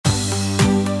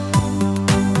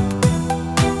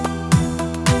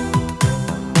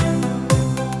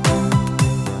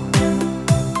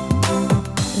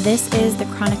This is the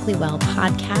Chronically Well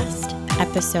podcast,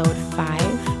 episode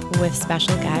 5, with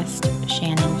special guest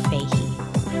Shannon Fahey.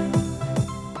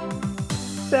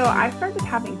 So I started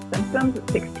having symptoms at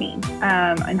 16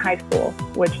 in high school,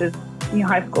 which is,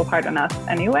 high school is hard enough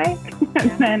anyway. And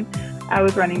then I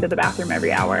was running to the bathroom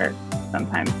every hour,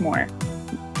 sometimes more.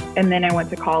 And then I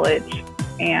went to college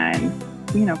and,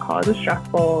 college was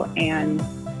stressful and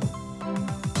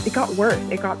it got worse.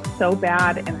 It got so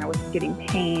bad and I was getting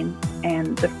pain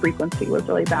and the frequency was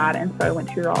really bad. And so I went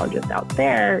to a urologist out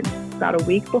there about a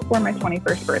week before my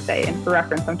 21st birthday. And for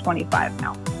reference, I'm 25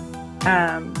 now.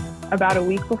 About a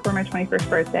week before my 21st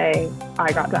birthday,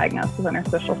 I got diagnosed with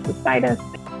interstitial cystitis.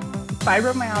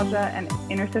 Fibromyalgia and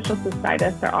interstitial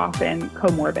cystitis are often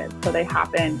comorbid, so they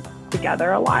happen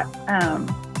together a lot.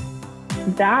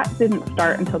 That didn't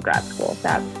start until grad school.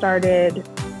 That started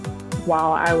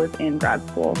while I was in grad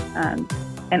school.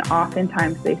 And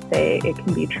oftentimes they say it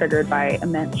can be triggered by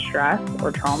immense stress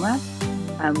or trauma,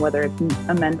 whether it's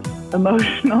immense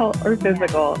emotional or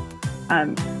physical,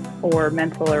 or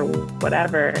mental or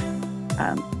whatever.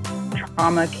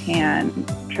 Trauma can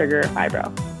trigger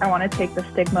fibro. I want to take the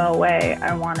stigma away.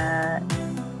 I want to,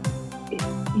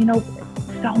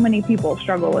 so many people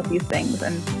struggle with these things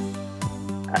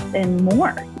and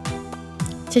more.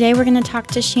 Today we're going to talk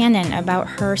to Shannon about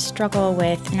her struggle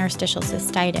with interstitial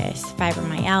cystitis,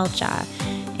 fibromyalgia,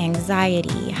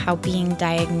 anxiety, how being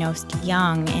diagnosed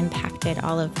young impacted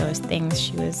all of those things.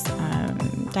 She was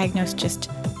diagnosed just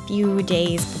a few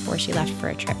days before she left for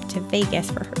a trip to Vegas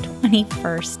for her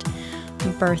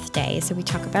 21st birthday. So we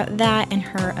talk about that and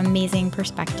her amazing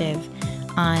perspective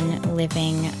on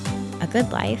living a good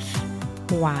life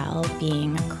while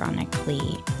being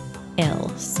chronically ill.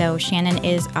 So Shannon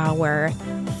is our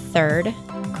third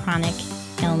chronic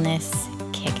illness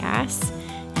kick-ass,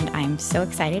 and I'm so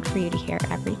excited for you to hear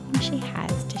everything she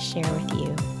has to share with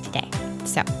you today.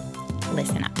 So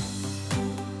listen up.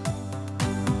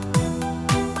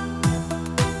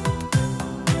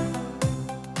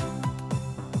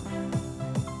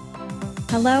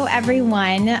 Hello,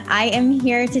 everyone. I am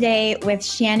here today with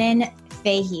Shannon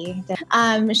Fahey.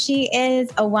 She is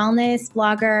a wellness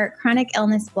blogger, chronic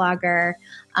illness blogger.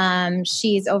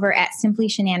 She's over at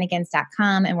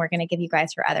simplyshenanigans.com, and we're going to give you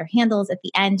guys her other handles at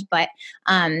the end. But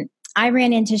I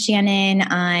ran into Shannon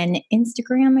on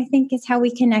Instagram, I think is how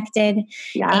we connected.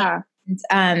 Yeah.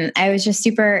 And I was just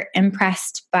super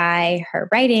impressed by her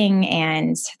writing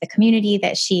and the community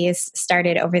that she's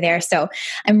started over there. So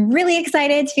I'm really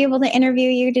excited to be able to interview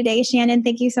you today, Shannon.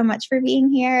 Thank you so much for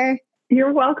being here.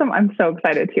 You're welcome. I'm so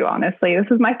excited too, honestly. This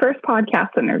is my first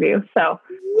podcast interview, so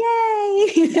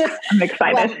yay! I'm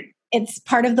excited. Well, it's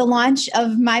part of the launch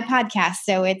of my podcast,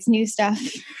 so it's new stuff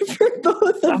for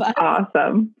both of us.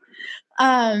 Awesome.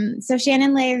 So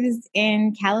Shannon lives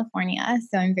in California,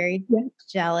 so I'm very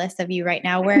jealous of you right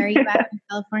now. Where are you at in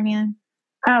California?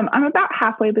 I'm about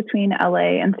halfway between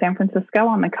LA and San Francisco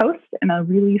on the coast in a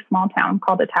really small town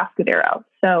called Atascadero.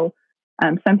 So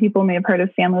some people may have heard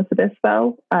of San Luis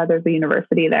Obispo. There's a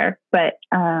university there, but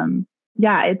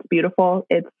it's beautiful.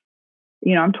 It's,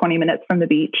 I'm 20 minutes from the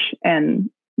beach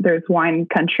and there's wine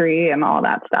country and all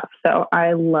that stuff. So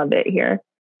I love it here.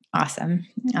 Awesome.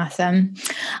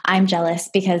 I'm jealous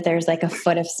because there's like a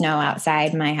foot of snow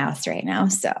outside my house right now.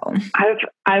 So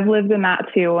I've lived in that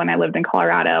too when I lived in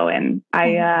Colorado, and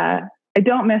I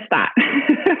don't miss that.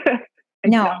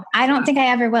 I don't think I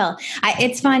ever will.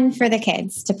 It's fun for the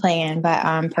kids to play in, but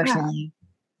personally,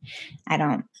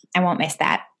 I won't miss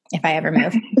that if I ever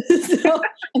move. So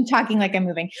I'm talking like I'm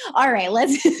moving. All right,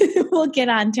 we'll get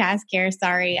on task here.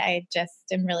 Sorry, I just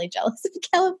am really jealous of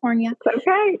California. It's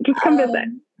okay. Just come visit.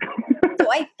 So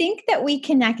I think that we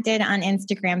connected on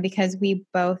Instagram because we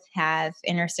both have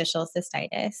interstitial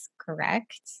cystitis,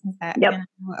 correct? Is that yep.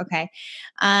 Okay.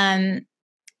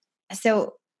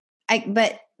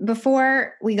 But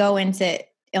before we go into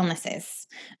illnesses,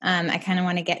 I kind of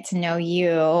want to get to know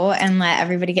you and let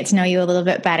everybody get to know you a little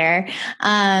bit better.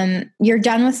 You're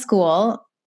done with school.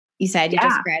 You said you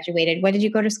just graduated. What did you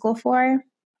go to school for?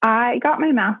 I got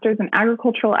my master's in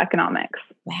agricultural economics.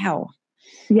 Wow.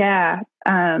 Yeah.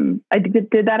 I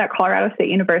did that at Colorado State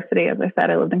University. As I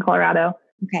said, I lived in Colorado.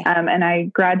 Okay. And I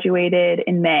graduated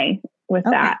in May with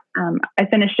that. I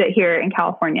finished it here in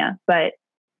California, but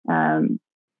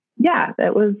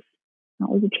that was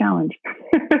a challenge.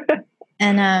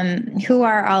 And who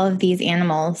are all of these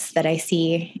animals that I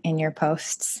see in your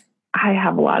posts? I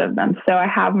have a lot of them. So I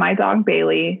have my dog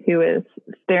Bailey, who is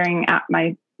staring at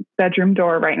my bedroom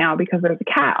door right now because there's a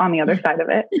cat on the other side of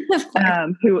it,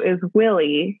 who is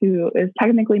Willie, who is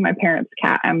technically my parents'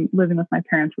 cat. I'm living with my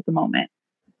parents at the moment.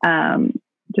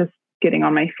 Just getting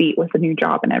on my feet with a new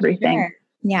job and everything. Sure.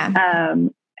 Yeah.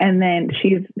 And then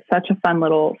she's such a fun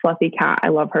little fluffy cat. I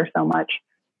love her so much.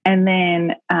 And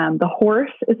then the horse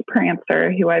is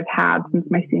Prancer, who I've had since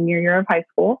my senior year of high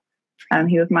school.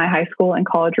 He was my high school and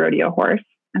college rodeo horse,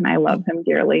 and I love him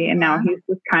dearly. And now he's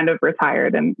just kind of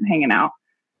retired and hanging out.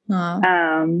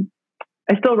 I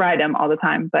still ride him all the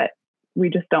time, but we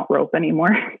just don't rope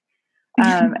anymore.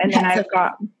 And then I've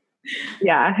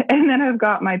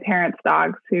got my parents'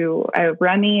 dogs, who I have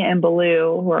Runny and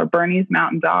Baloo, who are Bernese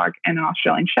Mountain Dog and an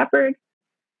Australian Shepherd.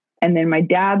 And then my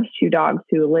dad's two dogs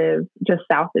who live just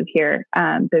south of here.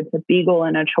 There's a Beagle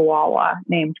and a Chihuahua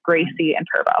named Gracie and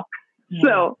Turbo. Yeah.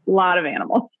 So a lot of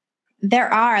animals.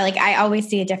 There are, I always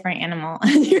see a different animal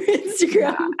on your Instagram.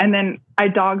 Yeah. And then I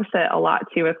dog sit a lot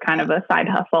too as kind of a side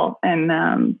hustle.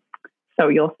 And so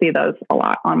you'll see those a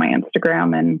lot on my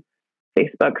Instagram and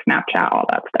Facebook, Snapchat, all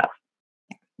that stuff.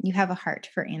 You have a heart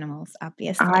for animals,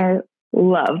 obviously. I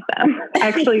love them.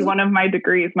 Actually, one of my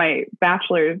degrees, my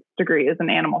bachelor's degree, is in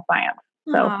animal science.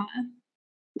 So,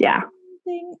 yeah.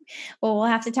 Well, we'll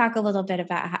have to talk a little bit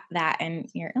about that and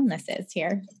your illnesses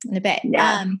here in a bit.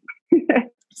 Yeah.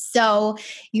 So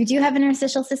you do have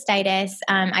interstitial cystitis.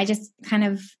 I just kind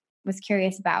of was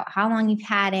curious about how long you've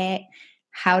had it.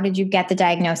 How did you get the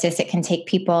diagnosis? It can take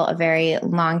people a very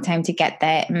long time to get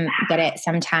it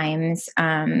sometimes.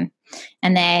 And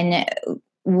then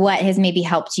what has maybe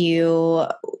helped you?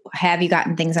 Have you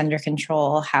gotten things under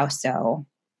control? How so?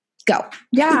 Go.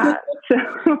 Yeah.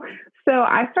 So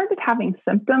I started having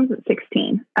symptoms at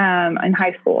 16 in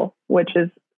high school, which is,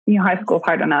 high school is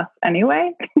hard enough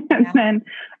anyway. And then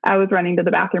I was running to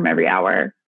the bathroom every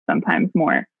hour, sometimes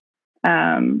more.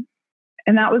 And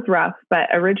that was rough. But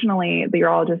originally the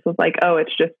urologist was like, oh,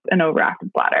 it's just an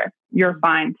overactive bladder. You're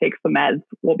fine. Take some meds.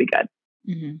 We'll be good.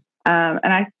 Mm-hmm.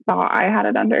 And I thought I had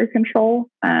it under control.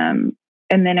 And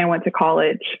then I went to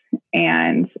college,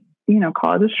 and,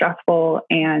 college is stressful,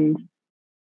 and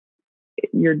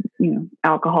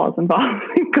alcohol is involved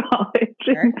in college.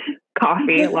 Sure.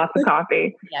 Coffee, lots of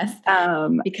coffee. Yes.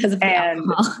 Because of the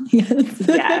alcohol.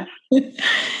 Yes.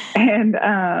 And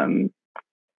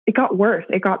it got worse.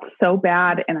 It got so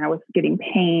bad, and I was getting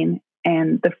pain,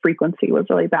 and the frequency was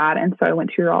really bad. And so I went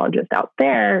to a urologist out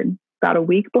there about a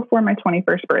week before my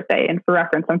 21st birthday. And for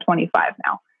reference, I'm 25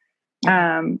 now.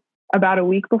 About a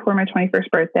week before my 21st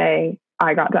birthday,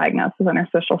 I got diagnosed with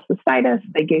interstitial cystitis.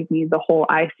 They gave me the whole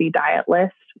IC diet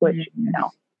list, which,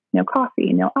 no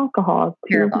coffee, no alcohol.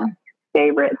 Terrible.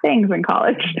 Favorite things in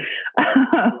college.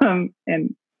 And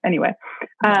anyway,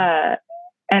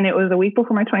 and it was a week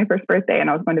before my 21st birthday, and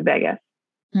I was going to Vegas.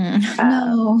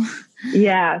 No.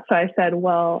 Yeah. So I said,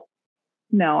 well,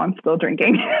 no, I'm still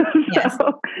drinking. Yes.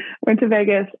 So went to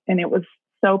Vegas, and it was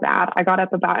so bad. I got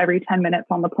up about every 10 minutes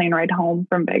on the plane ride home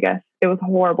from Vegas. It was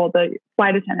horrible. The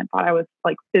flight attendant thought I was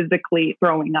physically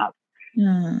throwing up.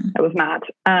 I was not.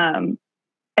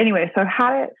 Anyway, so I've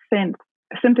had it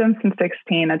symptoms since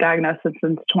 16, a diagnosis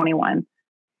since 21,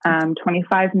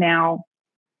 25 now.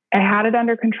 I had it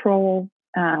under control.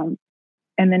 And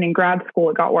then in grad school,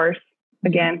 it got worse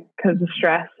again because of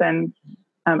stress. And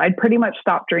I'd pretty much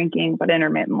stopped drinking, but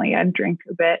intermittently I'd drink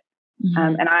a bit.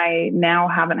 And I now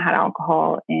haven't had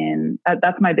alcohol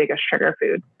that's my biggest trigger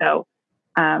food. So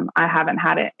I haven't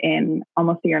had it in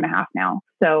almost a year and a half now.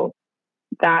 So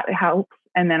that helps.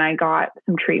 And then I got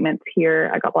some treatments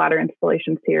here. I got bladder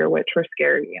installations here, which were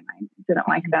scary, and I didn't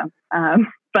like them.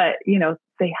 But,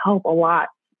 they help a lot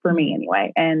for me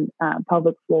anyway. And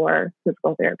pelvic floor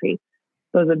physical therapy.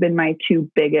 Those have been my two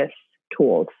biggest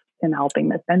tools in helping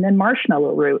this. And then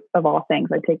marshmallow root, of all things.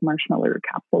 I take marshmallow root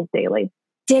capsules daily.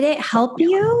 Did it help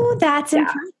you? That's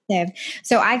impressive.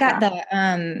 So I got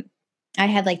I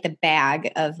had the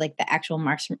bag of the actual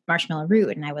marshmallow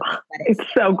root, and I would let it. It's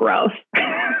so gross.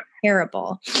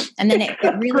 Terrible. And then it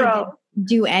really didn't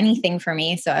do anything for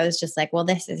me. So I was just like, well,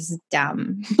 this is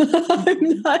dumb.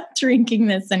 I'm not drinking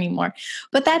this anymore.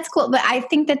 But that's cool. But I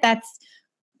think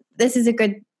this is a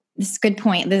good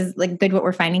point. This is good what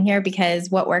we're finding here, because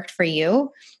what worked for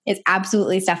you is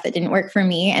absolutely stuff that didn't work for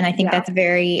me. And I think that's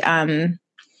very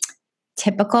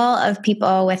typical of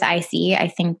people with IC. I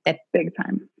think that big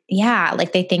time. Yeah.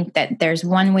 They think that there's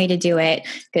one way to do it,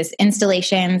 because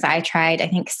installations, I tried, I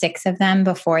think 6 of them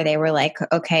before they were like,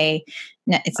 okay,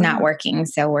 no, it's not working.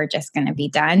 So we're just going to be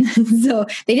done. So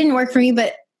they didn't work for me,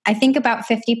 but I think about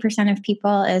 50% of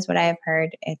people is what I've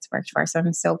heard it's worked for. So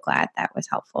I'm so glad that was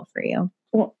helpful for you.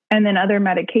 Well, and then other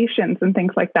medications and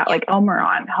things like that, like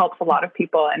Elmeron helps a lot of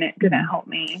people, and it didn't help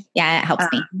me. Yeah, it helps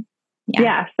me.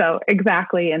 Yeah. So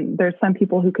exactly. And there's some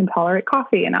people who can tolerate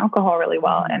coffee and alcohol really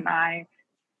well, and I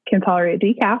can tolerate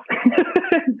decaf.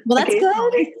 Well, that's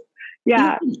good.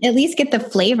 Yeah. You can at least get the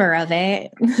flavor of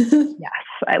it. Yes,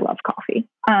 I love coffee.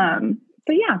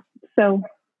 But yeah, so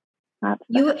that's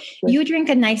you drink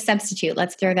a nice substitute.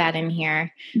 Let's throw that in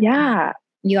here. Yeah.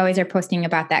 You always are posting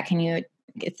about that. Can you,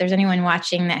 if there's anyone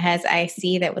watching that has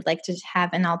IC that would like to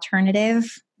have an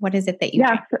alternative, what is it that you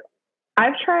drink? So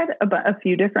I've tried a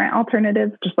few different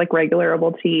alternatives, just like regular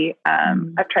herbal tea.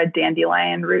 I've tried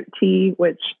dandelion root tea,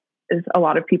 which is a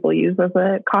lot of people use as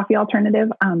a coffee alternative.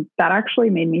 That actually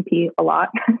made me pee a lot.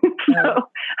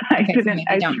 I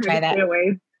don't try that. Stay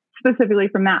away specifically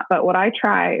from that. But what I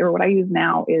try, or what I use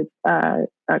now, is a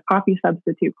coffee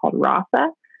substitute called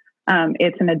Rasa.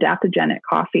 It's an adaptogenic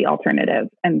coffee alternative.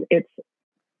 And it's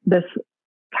this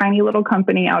tiny little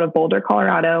company out of Boulder,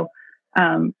 Colorado,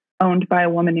 owned by a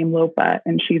woman named Lopa,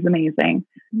 and she's amazing.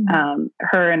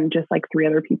 Her and just like 3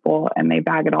 other people, and they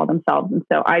bag it all themselves. And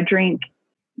so I drink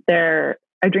their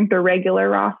regular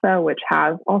Rasa, which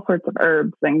has all sorts of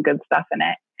herbs and good stuff in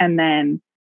it. And then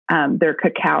their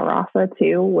cacao Rasa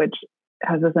too, which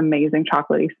has this amazing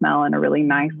chocolatey smell and a really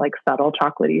nice, like subtle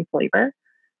chocolatey flavor.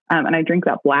 And I drink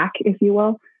that black, if you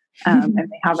will. And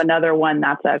they have another one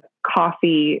that's a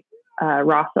coffee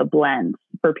Rasa blend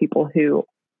for people who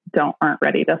aren't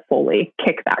ready to fully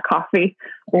kick that coffee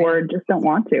or just don't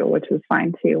want to, which is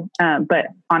fine too. But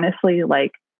honestly,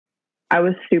 like, I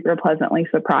was super pleasantly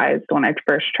surprised when I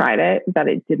first tried it that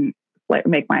it didn't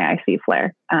make my IC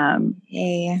flare.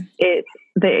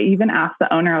 They even asked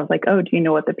the owner, I was like, oh, do you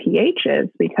know what the pH is?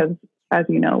 Because as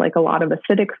you know, like a lot of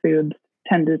acidic foods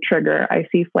tend to trigger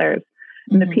IC flares.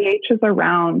 And the pH is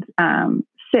around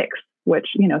 6, which,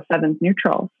 7's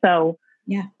neutral. So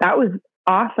that was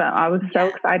awesome. I was so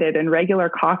excited. And regular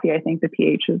coffee, I think the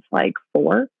pH is like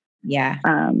 4. Yeah.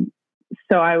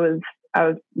 So I was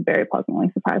very pleasantly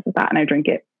surprised with that. And I drink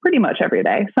it pretty much every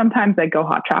day. Sometimes I go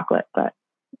hot chocolate, but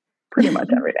pretty much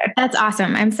every day. That's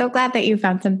awesome. I'm so glad that you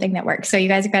found something that works. So you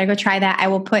guys got to go try that. I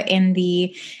will put in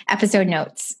the episode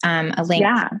notes a link.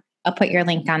 Yeah. I'll put your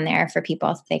link on there for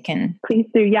people so they can. Please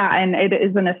do. Yeah. And it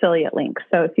is an affiliate link.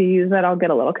 So if you use it, I'll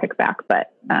get a little kickback, but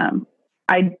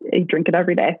I drink it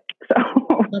every day.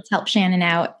 So let's help Shannon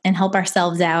out and help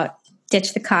ourselves out.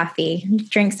 Ditch the coffee.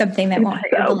 Drink something that won't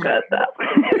hurt your blood.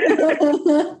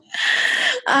 Good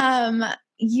though.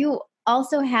 You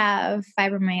also have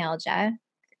fibromyalgia.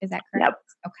 Is that correct? Yep.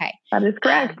 Okay. That is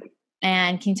correct.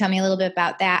 And can you tell me a little bit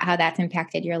about that, how that's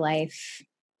impacted your life,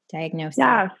 diagnosis?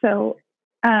 Yeah. So,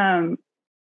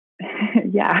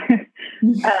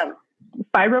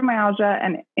 fibromyalgia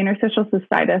and interstitial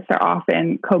cystitis are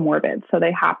often comorbid. So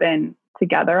they happen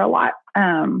together a lot,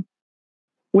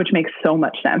 which makes so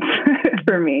much sense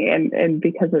for me. And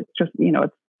because it's just,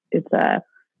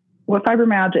 what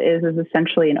fibromyalgia is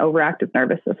essentially an overactive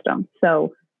nervous system.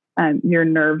 So your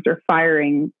nerves are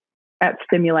firing at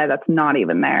stimuli that's not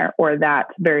even there, or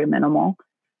that's very minimal.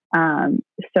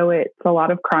 So it's a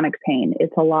lot of chronic pain.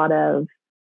 It's a lot of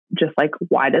just like,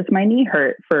 why does my knee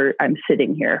hurt I'm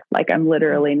sitting here? Like I'm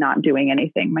literally not doing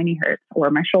anything. My knee hurts, or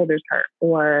my shoulders hurt,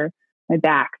 or my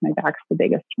back. My back's the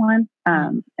biggest one.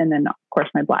 And then of course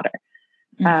my bladder.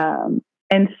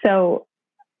 And so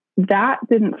that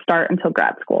didn't start until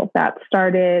grad school. That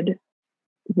started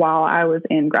while I was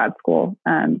in grad school.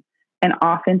 And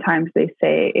oftentimes they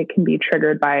say it can be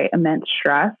triggered by immense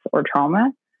stress or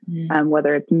trauma,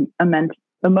 whether it's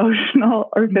emotional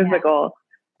or physical,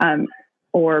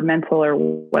 or mental or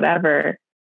whatever.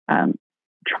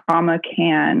 Trauma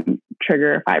can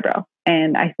trigger fibro.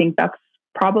 And I think that's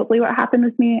probably what happened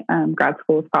with me. Grad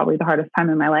school was probably the hardest time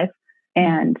in my life.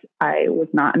 And I was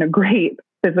not in a great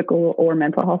physical or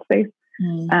mental health space.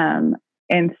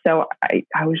 And so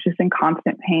I was just in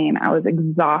constant pain. I was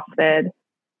exhausted.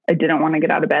 I didn't want to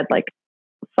get out of bed. Like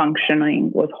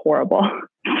functioning was horrible.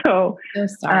 So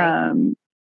sorry.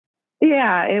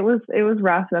 It was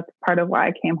rough. That's part of why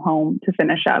I came home to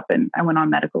finish up, and I went on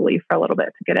medical leave for a little bit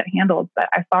to get it handled. But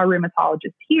I saw a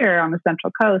rheumatologist here on the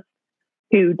Central Coast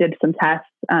who did some tests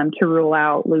to rule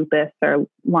out lupus or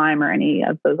Lyme or any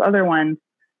of those other ones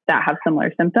that have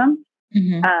similar symptoms.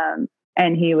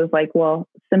 And he was like, well,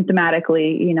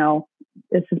 symptomatically,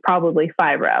 this is probably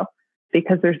fibro,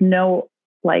 because there's no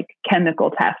like chemical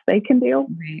test they can do.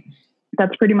 Right.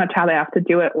 That's pretty much how they have to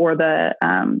do it, or the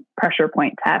pressure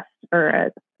point test,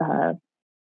 or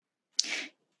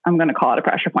I'm going to call it a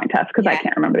pressure point test because I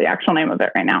can't remember the actual name of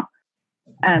it right now.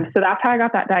 So that's how I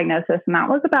got that diagnosis, and that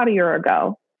was about a year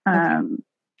ago. And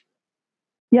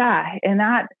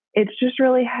that it's just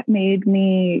really made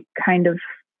me kind of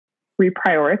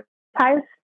reprioritize.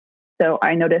 So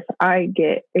I notice I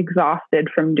get exhausted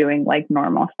from doing like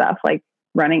normal stuff, like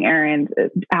running errands.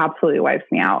 It absolutely wipes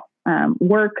me out.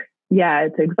 Work yeah,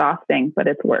 it's exhausting, but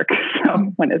it's work.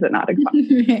 So when is it not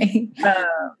exhausting? Right.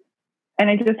 And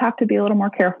I just have to be a little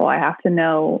more careful. I have to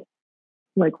know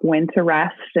like when to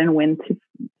rest and when to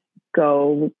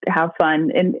go have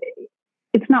fun. And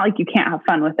it's not like you can't have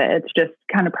fun with it. It's just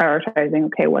kind of prioritizing,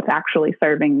 okay, what's actually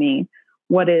serving me?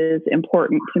 What is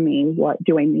important to me? What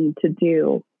do I need to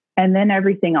do? And then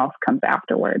everything else comes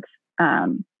afterwards.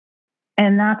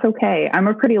 And that's okay. I'm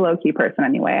a pretty low key person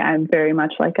anyway. I'm very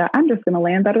much like, I'm just going to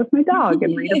lay in bed with my dog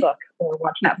and read a book or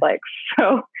watch Netflix.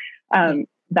 So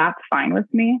that's fine with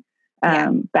me.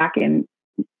 Back in,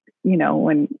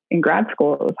 when in grad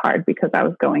school, it was hard because I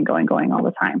was going all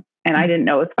the time. And I didn't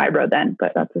know it was fibro then,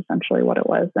 but that's essentially what it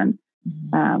was. And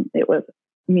it was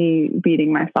me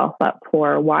beating myself up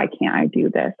for, why can't I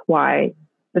do this? Why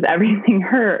does everything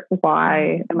hurt?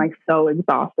 Why am I so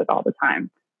exhausted all the time?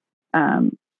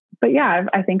 But yeah,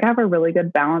 I think I have a really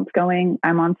good balance going.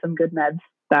 I'm on some good meds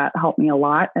that help me a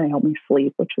lot, and they help me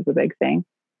sleep, which is a big thing.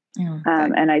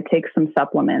 And I take some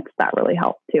supplements that really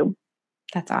help too.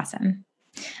 That's awesome.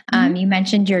 You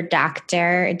mentioned your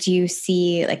doctor. Do you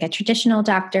see like a traditional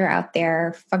doctor out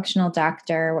there, functional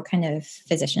doctor? What kind of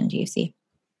physician do you see?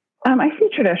 I see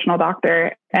traditional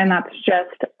doctor, and that's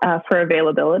just for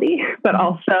availability, but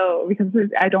also because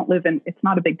I don't live in, it's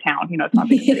not a big town, it's not a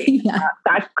big city.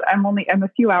 I'm a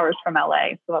few hours from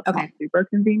LA, so that's not super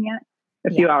convenient. A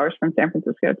few hours from San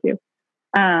Francisco too.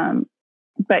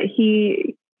 But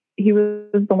he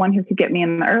was the one who could get me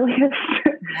in the earliest,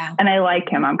 and I like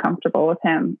him. I'm comfortable with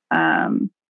him.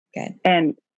 Good.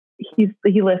 And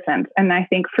he listens. And I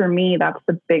think for me, that's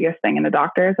the biggest thing in a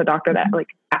doctor, is a doctor that like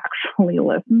actually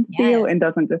listens to you and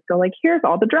doesn't just go like, here's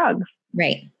all the drugs.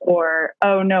 Right. Or,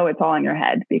 oh no, it's all in your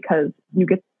head, because you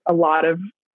get a lot of,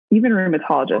 even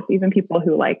rheumatologists, even people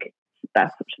who like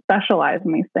specialize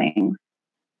in these things.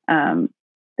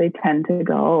 They tend to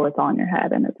go, oh, it's all in your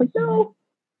head. And it's like, no,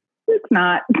 it's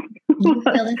not. You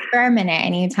feel this for a minute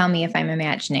and you tell me if I'm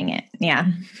imagining it. Yeah.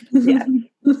 Yeah,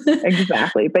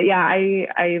 exactly. But yeah,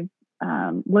 I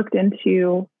looked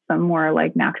into some more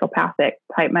like naturopathic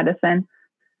type medicine.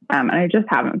 And I just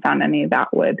haven't found any that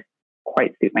would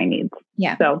quite suit my needs.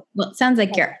 Yeah. So, well, it sounds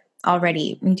like you're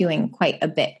already doing quite a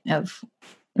bit of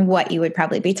what you would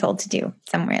probably be told to do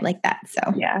somewhere like that.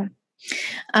 So yeah,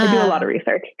 I do a lot of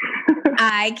research.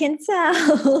 I can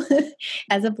tell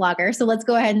as a blogger. So let's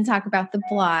go ahead and talk about the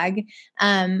blog.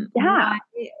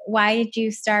 Why did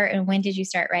you start, and when did you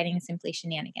start writing Simply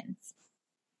Shenanigans?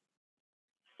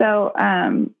 So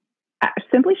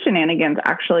Simply Shenanigans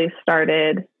actually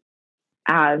started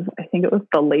as, I think it was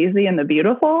The Lazy and the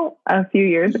Beautiful a few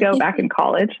years ago back in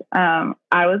college. I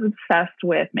was obsessed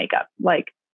with makeup,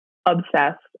 like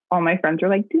obsessed. All my friends were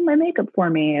like, do my makeup for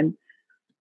me. And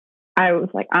I was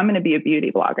like, I'm going to be a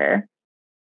beauty blogger.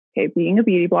 Okay, being a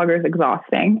beauty blogger is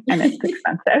exhausting and it's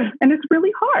expensive and it's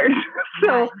really hard.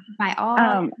 So buy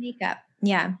all makeup.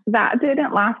 Yeah. That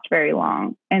didn't last very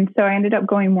long. And so I ended up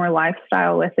going more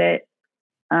lifestyle with it.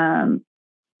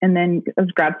 And then as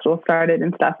grad school started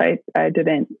and stuff, I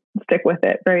didn't stick with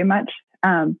it very much.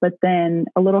 But then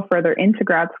a little further into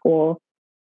grad school,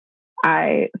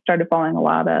 I started following a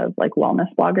lot of like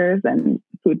wellness bloggers and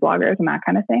food bloggers and that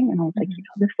kind of thing. And I was like,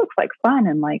 this looks like fun.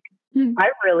 And like, I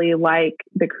really like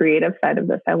the creative side of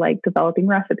this. I like developing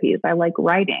recipes. I like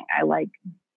writing. I like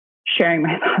sharing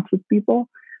my thoughts with people.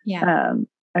 Yeah.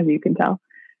 As you can tell.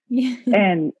 Yeah.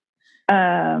 And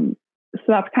so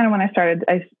that's kind of when I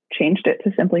changed it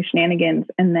to Simply Shenanigans.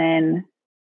 And then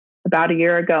about a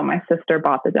year ago, my sister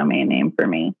bought the domain name for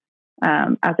me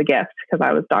as a gift, because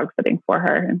I was dog sitting for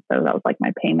her. And so that was like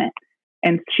my payment.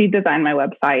 And she designed my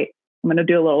website. I'm going to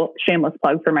do a little shameless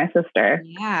plug for my sister,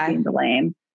 Jean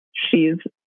Delane. She's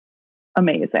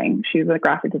amazing. She's a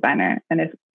graphic designer. And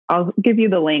I'll give you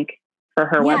the link for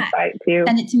her website too.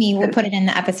 Send it to me. We'll put it in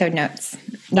the episode notes.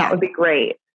 That would be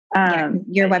great.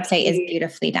 Your website is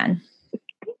beautifully done.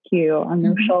 Thank you. I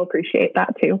know she'll appreciate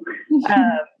that too.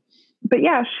 But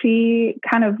yeah, she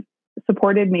kind of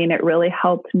supported me, and it really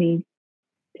helped me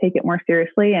take it more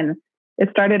seriously. And it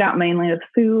started out mainly with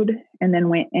food, and then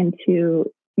went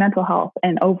into mental health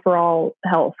and overall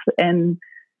health, and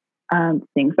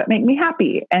things that make me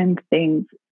happy and things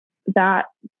that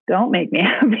don't make me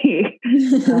happy.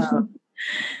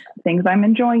 Things I'm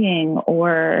enjoying,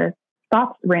 or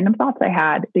random thoughts I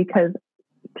had, because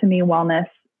to me, wellness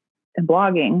and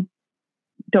blogging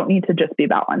don't need to just be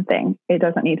about one thing. It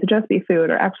doesn't need to just be food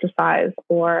or exercise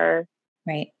or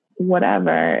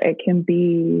whatever. It can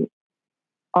be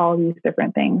all these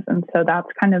different things. And so that's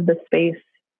kind of the space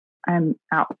I'm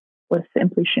out with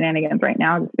Simply Shenanigans right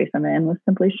now. The space I'm in with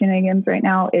Simply Shenanigans right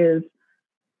now is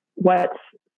what's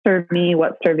served me,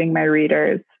 what's serving my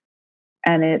readers,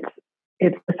 And it's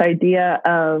this idea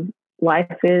of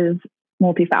life is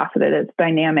multifaceted. It's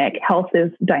dynamic. Health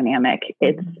is dynamic.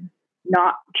 It's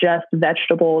not just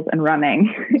vegetables and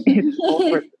running. It's all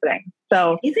sorts of things.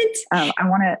 So I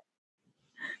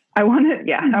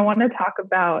want to talk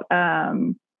about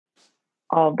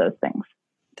all of those things.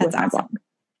 That's awesome.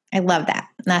 I love that.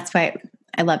 That's why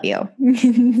I love you.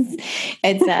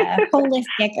 It's a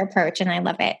holistic approach and I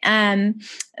love it.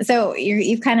 So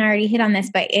you've kind of already hit on this,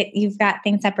 but you've got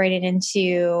things separated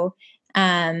into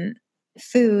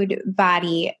food,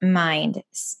 body, mind,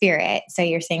 spirit. So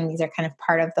you're saying these are kind of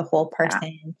part of the whole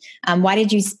person. Yeah. Why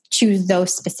did you choose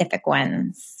those specific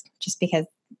ones? Just because,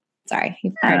 sorry,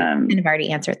 you've kind of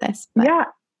already answered this. But. Yeah.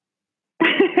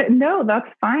 No, that's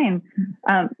fine.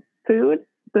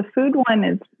 The food one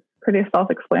is pretty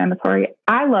self-explanatory.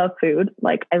 I love food.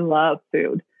 Like, I love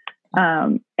food.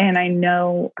 And I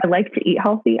know I like to eat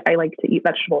healthy. I like to eat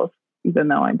vegetables, even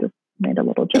though I just made a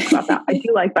little joke about that. I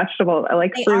do like vegetables. I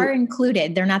like they fruit. Are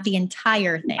included. They're not the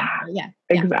entire thing. Yeah.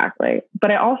 Exactly.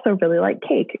 But I also really like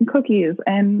cake and cookies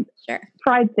and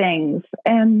fried things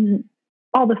and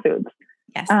all the foods.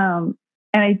 Yes. And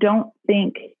I don't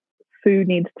think food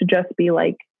needs to just be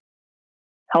like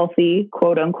healthy,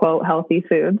 quote unquote, healthy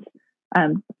foods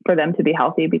for them to be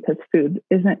healthy, because food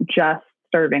isn't just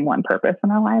serving one purpose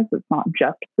in our lives. It's not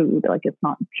just food. Like, it's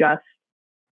not just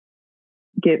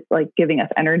giving us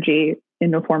energy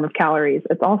in the form of calories.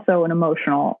 It's also an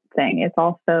emotional thing. It's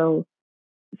also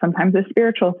sometimes a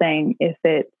spiritual thing if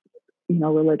it's,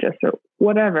 religious or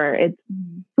whatever.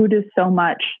 Food is so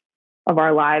much of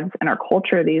our lives and our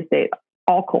culture these days,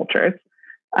 all cultures.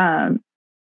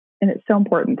 And it's so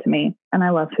important to me, and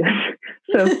I love food.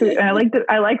 So food, and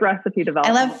I like recipe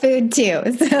development. I love food too,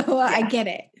 so I get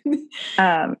it.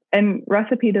 And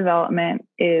recipe development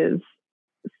is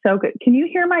so good. Can you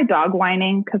hear my dog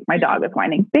whining? Because my dog is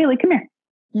whining. Bailey, come here.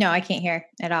 No, I can't hear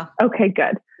at all. Okay,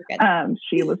 good.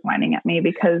 She was whining at me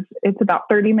because it's about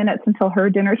 30 minutes until her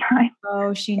dinner time.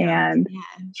 Oh, she knows. And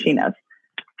she knows.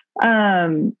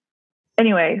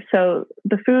 Anyway, so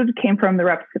the food came from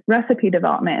the recipe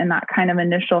development and that kind of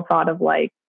initial thought of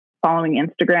like following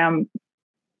Instagram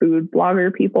food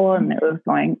blogger people. And it was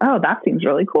going, oh, that seems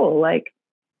really cool. Like,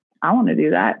 I want to do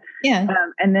that. Yeah.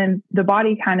 And then the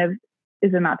body kind of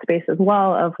is in that space as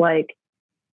well of like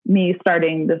me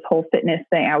starting this whole fitness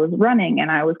thing. I was running and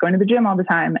I was going to the gym all the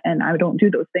time, and I don't do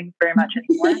those things very much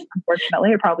anymore.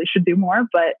 Unfortunately, I probably should do more,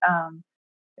 but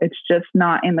it's just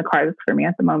not in the cards for me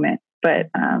at the moment.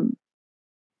 But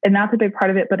and that's a big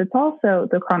part of it, but it's also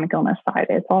the chronic illness side.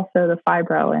 It's also the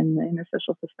fibro and the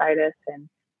interstitial cystitis and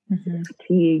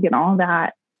fatigue and all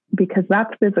that, because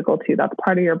that's physical too. That's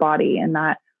part of your body, and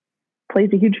that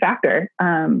plays a huge factor.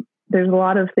 There's a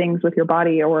lot of things with your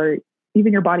body, or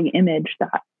even your body image,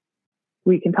 that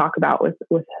we can talk about with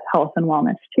health and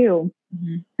wellness too.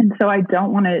 Mm-hmm. And so I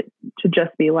don't want it to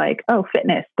just be like, oh,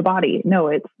 fitness, the body. No,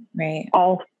 it's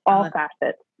all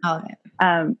facets. All of it.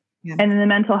 And then the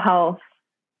mental health,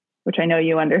 which I know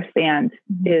you understand,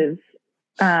 is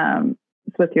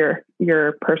with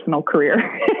your personal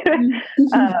career.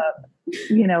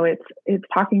 It's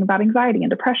talking about anxiety and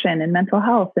depression and mental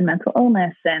health and mental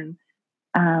illness and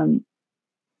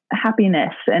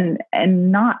happiness and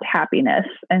not happiness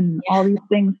and all these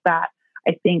things that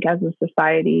I think as a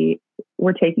society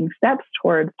we're taking steps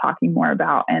towards talking more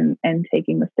about and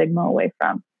taking the stigma away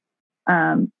from.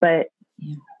 But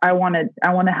I want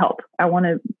to help. I want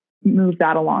to move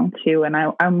that along too. And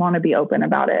I want to be open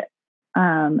about it.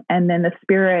 And then the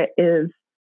spirit is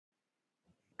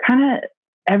kind of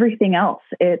everything else.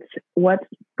 It's what's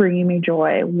bringing me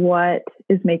joy, what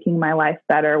is making my life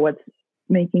better, what's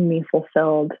making me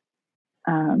fulfilled.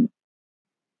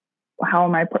 How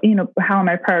am I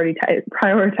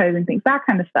prioritizing things, that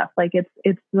kind of stuff. Like it's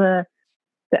the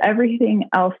everything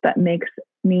else that makes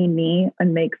me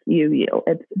and makes you.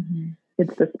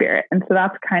 It's the spirit. And so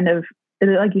that's kind of,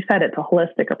 like you said, it's a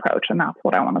holistic approach. And that's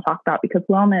what I want to talk about, because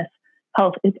wellness,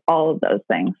 health, it's all of those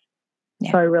things.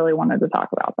 Yeah. So I really wanted to talk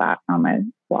about that on my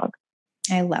blog.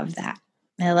 I love that.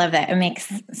 It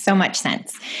makes so much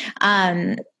sense.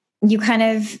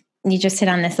 You just hit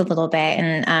on this a little bit.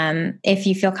 And if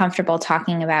you feel comfortable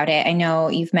talking about it, I know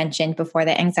you've mentioned before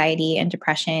that anxiety and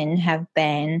depression have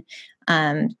been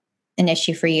an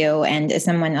issue for you, and as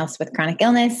someone else with chronic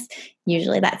illness,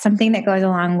 usually that's something that goes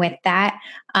along with that.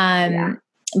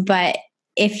 But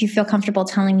if you feel comfortable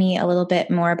telling me a little bit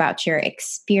more about your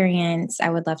experience, I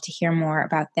would love to hear more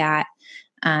about that.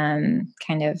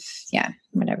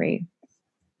 Whatever you.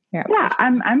 Yeah,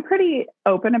 I'm pretty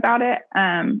open about it.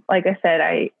 Like I said,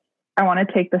 I want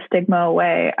to take the stigma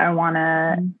away. I want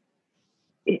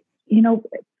to,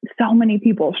 so many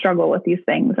people struggle with these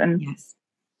things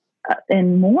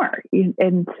and more.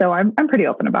 And so I'm pretty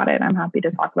open about it. I'm happy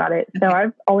to talk about it. Okay. So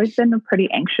I've always been a pretty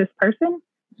anxious person.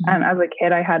 As a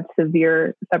kid, I had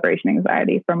severe separation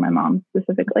anxiety from my mom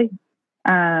specifically,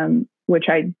 which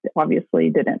I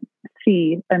obviously didn't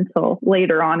see until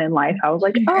later on in life. I was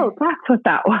like, oh, that's what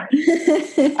that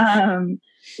was.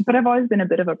 But I've always been a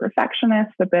bit of a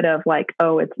perfectionist, a bit of like,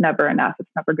 oh, it's never enough. It's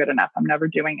never good enough. I'm never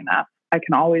doing enough. I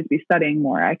can always be studying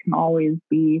more. I can always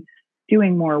be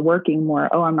doing more, working more.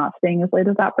 Oh, I'm not staying as late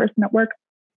as that person at work.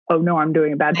 Oh no, I'm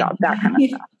doing a bad job. That kind of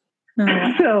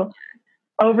stuff. So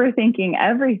overthinking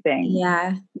everything.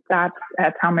 Yeah. That's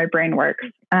how my brain works.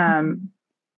 And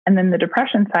then the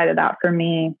depression side of that for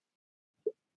me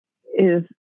is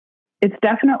it's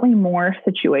definitely more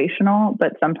situational,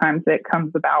 but sometimes it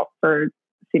comes about for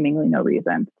seemingly no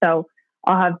reason. So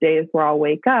I'll have days where I'll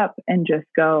wake up and just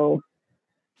go,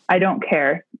 I don't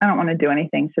care. I don't want to do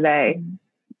anything today.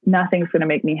 Nothing's going to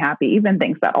make me happy. Even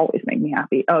things that always make me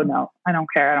happy. Oh no, I don't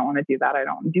care. I don't want to do that. I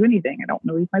don't want to do anything. I don't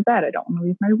want to leave my bed. I don't want to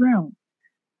leave my room.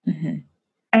 Mm-hmm.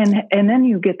 And then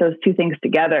you get those two things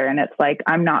together and it's like,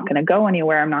 I'm not going to go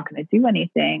anywhere. I'm not going to do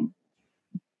anything.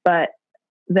 But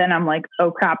then I'm like,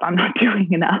 oh crap, I'm not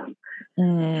doing enough.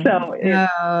 So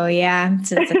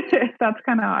that's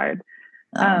kind of hard.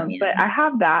 But I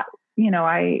have that,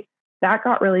 that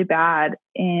got really bad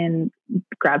in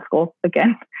grad school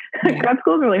again. Yeah. Grad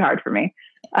school is really hard for me.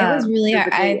 It was really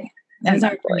hard. It was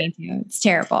hard for me too. It's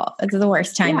terrible. It's the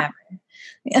worst time ever.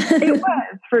 It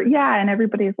was and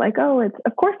everybody's like, oh,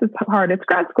 of course it's hard. It's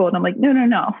grad school. And I'm like, no.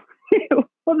 It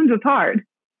wasn't just hard.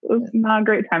 It was not a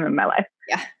great time in my life.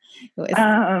 Yeah. It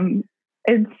was.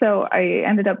 And so I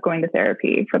ended up going to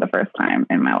therapy for the first time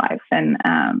in my life. And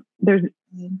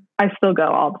I still go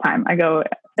all the time. I go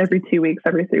every 2 weeks,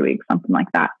 every 3 weeks, something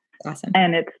like that. Awesome.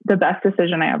 And it's the best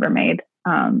decision I ever made.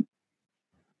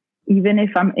 Even if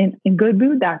I'm in good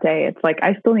mood that day, it's like,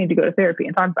 I still need to go to therapy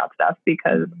and talk about stuff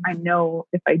because I know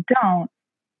if I don't,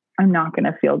 I'm not going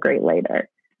to feel great later.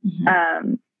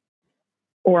 Mm-hmm.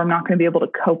 Or I'm not going to be able to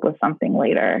cope with something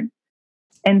later.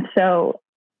 And so,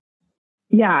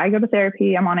 I go to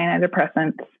therapy. I'm on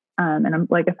antidepressants. And I'm,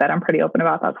 like I said, I'm pretty open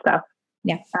about that stuff.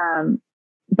 Yeah.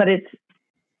 But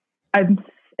I'm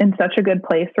in such a good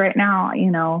place right now,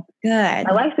 Good.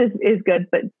 My life is good,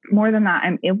 but more than that,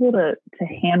 I'm able to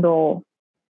handle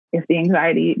if the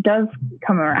anxiety does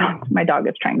come around. My dog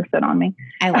is trying to sit on me.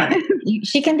 I love it.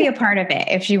 She can be a part of it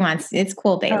if she wants. It's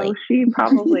cool, Bailey. Oh, she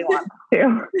probably wants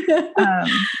to.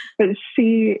 But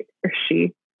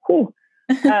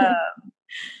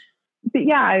but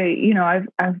yeah,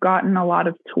 I've gotten a lot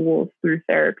of tools through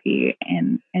therapy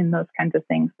and those kinds of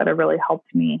things that have really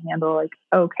helped me handle like,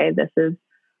 okay, this is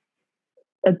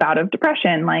a bout of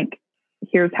depression. Like,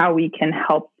 here's how we can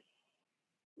help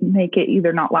make it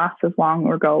either not last as long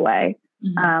or go away.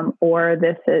 Mm-hmm. Or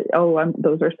this is,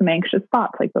 those are some anxious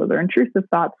thoughts. Like those are intrusive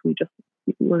thoughts.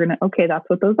 Okay, that's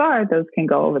what those are. Those can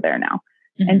go over there now.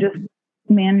 Mm-hmm. And just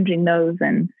managing those.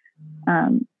 And,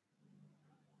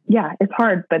 it's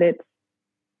hard, but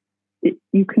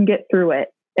you can get through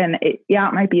it. And it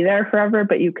might be there forever,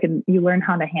 but you learn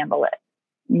how to handle it.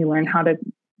 You learn how to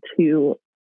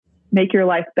make your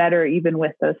life better, even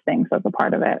with those things as a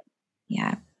part of it.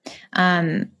 Yeah.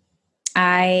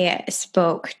 I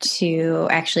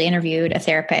actually interviewed a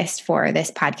therapist for this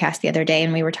podcast the other day,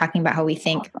 and we were talking about how we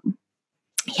think, awesome.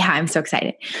 Yeah, I'm so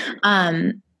excited.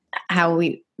 How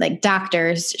we like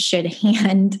doctors should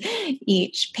hand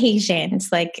each patient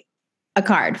like a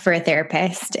card for a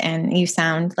therapist. And you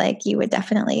sound like you would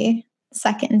definitely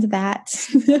second that.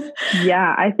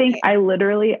 Yeah, I think I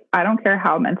don't care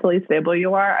how mentally stable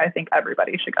you are. I think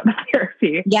everybody should go to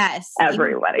therapy. Yes.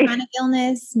 Everybody. Chronic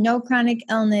illness, no chronic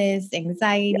illness,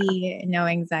 anxiety, no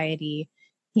anxiety.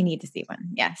 You need to see one.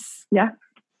 Yes. Yeah.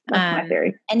 That's my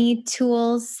theory. Any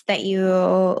tools that you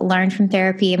learned from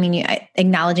therapy? I mean,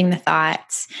 acknowledging the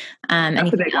thoughts.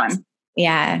 That's a big one.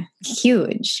 Yeah.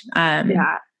 Huge.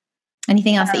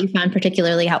 Anything else that you found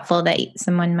particularly helpful that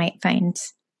someone might find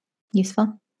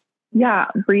useful? Yeah,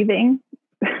 breathing.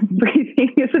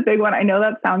 Breathing is a big one. I know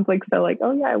that sounds like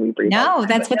we breathe. No,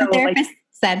 that's what the therapist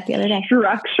said the other day.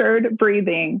 Structured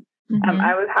breathing. Mm-hmm.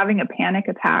 I was having a panic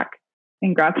attack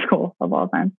in grad school of all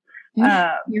time.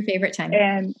 Your favorite time.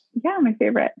 And my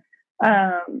favorite.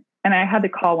 And I had to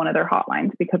call one of their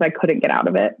hotlines because I couldn't get out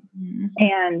of it.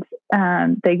 Mm-hmm.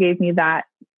 And they gave me that.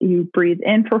 You breathe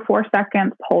in for 4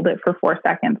 seconds, hold it for 4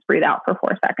 seconds, breathe out for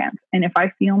 4 seconds. And if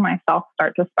I feel myself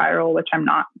start to spiral, which I'm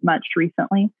not much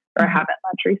recently, or mm-hmm. haven't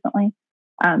much recently,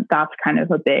 that's kind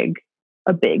of a big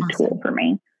awesome. Tool for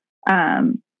me.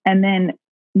 And then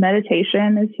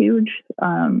meditation is huge.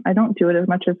 I don't do it as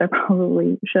much as I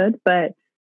probably should, but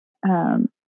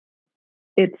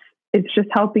it's just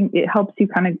helping. It helps you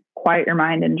kind of quiet your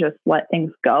mind and just let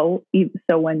things go.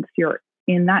 So once you're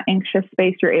in that anxious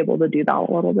space, you're able to do that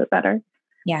a little bit better.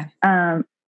 Yeah.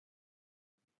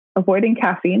 Avoiding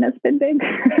caffeine has been big.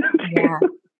 Yeah.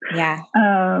 Yeah.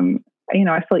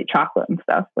 I still eat chocolate and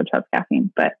stuff, which has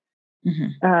caffeine, but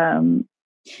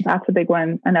that's a big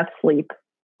one. Enough sleep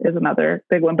is another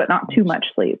big one, but not too much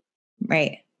sleep.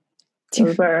 Right.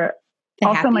 Those are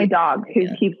also my dog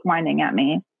who keeps whining at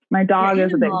me. My dog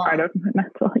is a big part of my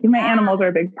mental. My animals are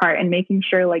a big part, and making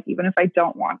sure, like, even if I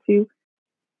don't want to,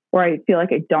 or I feel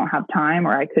like I don't have time,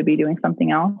 or I could be doing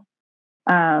something else,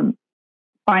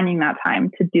 finding that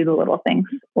time to do the little things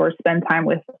or spend time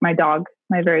with my dog,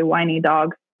 my very whiny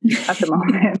dog at the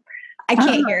moment. I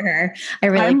can't hear her.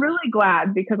 I'm really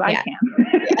glad because I can.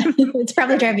 It's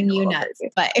probably driving you nuts,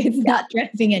 but it's not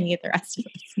driving any of the rest of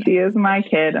us. She is my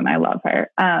kid and I love her.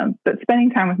 But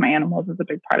spending time with my animals is a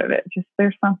big part of it. Just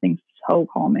there's something so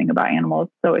calming about animals.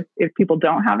 So if people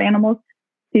don't have animals,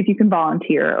 see if you can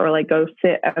volunteer or like go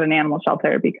sit at an animal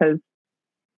shelter, because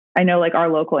I know like our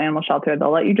local animal shelter,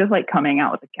 they'll let you just like come hang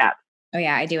out with the cat. Oh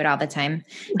yeah, I do it all the time.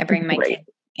 I bring my kid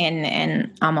in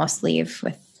and almost leave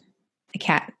with a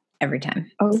cat every time.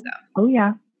 Oh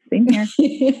yeah. Same here.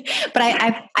 But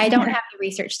I don't have the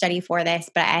research study for this,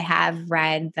 but I have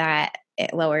read that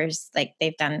it lowers, like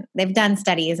they've done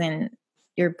studies, and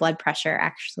your blood pressure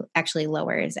actually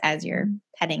lowers as you're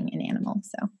petting an animal.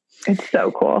 So it's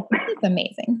so cool. It's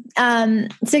amazing.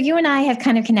 So you and I have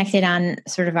kind of connected on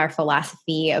sort of our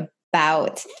philosophy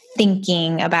about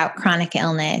thinking about chronic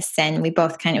illness, and we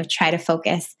both kind of try to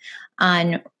focus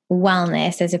on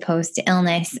wellness as opposed to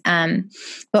illness.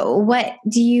 But what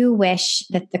do you wish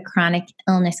that the chronic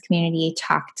illness community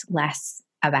talked less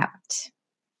about?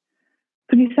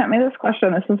 So you sent me this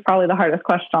question. This is probably the hardest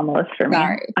question on the list for me.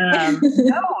 Sorry.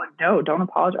 No, don't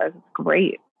apologize. It's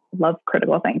great. Love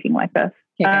critical thinking like this.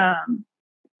 Okay.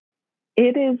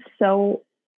 It is so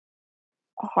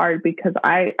hard because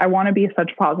I want to be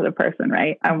such a positive person,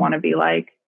 right? I want to be like,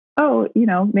 oh,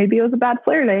 maybe it was a bad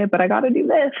flare day, but I got to do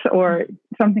this or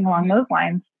something along those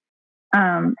lines.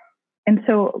 And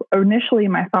so initially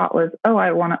my thought was,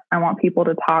 I want people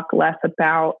to talk less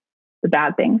about the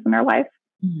bad things in their life.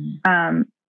 Mm-hmm.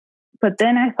 But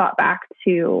then I thought back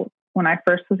to when I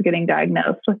first was getting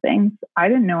diagnosed with things. I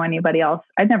didn't know anybody else.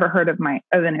 I'd never heard of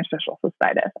interstitial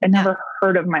cystitis. I'd never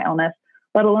heard of my illness,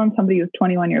 let alone somebody who's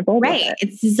 21 years old. Right.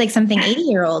 It's just like something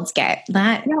 80-year-olds get.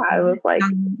 That I was like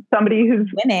somebody who's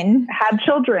women had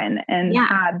children and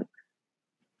had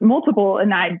multiple,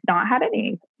 and I'd not had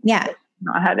any. Yeah.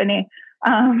 Not had any.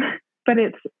 And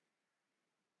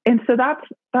so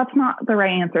that's not the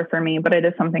right answer for me, but it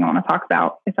is something I want to talk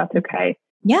about, if that's okay.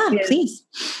 Yeah, please.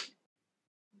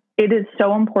 It is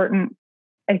so important,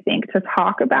 I think, to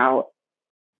talk about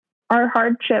our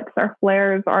hardships, our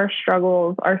flares, our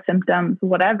struggles, our symptoms,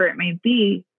 whatever it may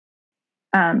be,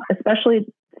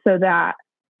 especially so that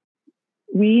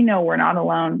we know we're not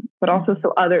alone, but also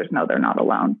so others know they're not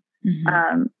alone.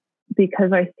 Mm-hmm.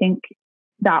 Because I think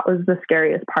that was the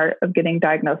scariest part of getting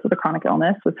diagnosed with a chronic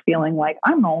illness, was feeling like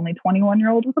I'm the only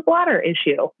 21-year-old with a bladder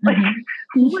issue. Like,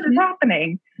 what is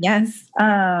happening? Yes.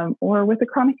 Or with a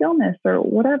chronic illness or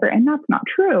whatever. And that's not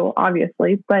true,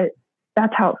 obviously, but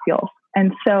that's how it feels.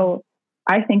 And so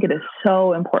I think it is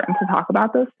so important to talk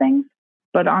about those things,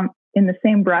 but in the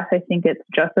same breath, I think it's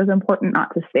just as important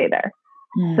not to stay there.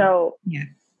 So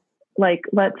like,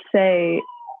 let's say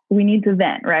we need to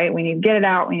vent, right? We need to get it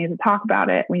out. We need to talk about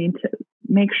it. We need to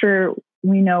make sure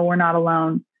we know we're not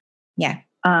alone. Yeah.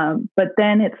 But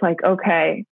then it's like,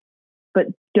 okay, but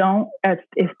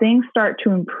if things start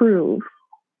to improve,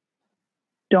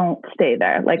 don't stay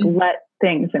there. Like, let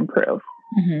things improve.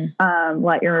 Mm-hmm.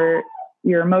 Let your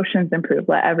emotions improve.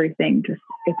 Let everything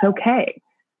it's okay.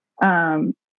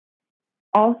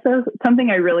 Also, something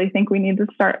I really think we need to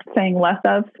start saying less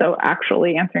of. So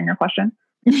actually answering your question.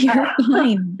 You're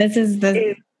fine.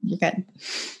 You're good.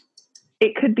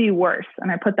 It could be worse.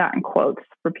 And I put that in quotes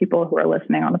for people who are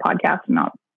listening on the podcast and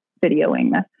not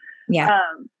videoing this. Yeah.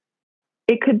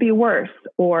 It could be worse,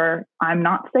 or I'm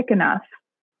not sick enough,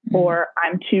 or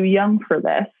I'm too young for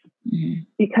this,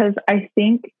 because I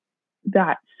think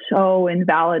that so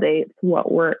invalidates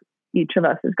what each of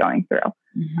us is going through.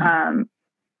 Mm-hmm.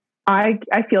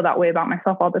 I feel that way about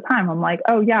myself all the time. I'm like,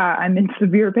 oh yeah, I'm in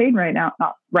severe pain right now.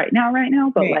 Not right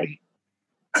now, but like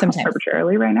sometimes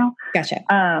arbitrarily right now. Gotcha.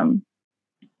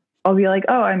 I'll be like,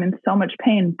 oh, I'm in so much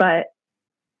pain, but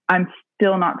I'm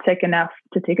still not sick enough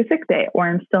to take a sick day, or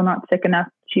I'm still not sick enough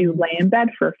to lay in bed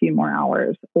for a few more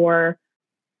hours, or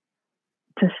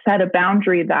to set a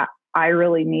boundary that I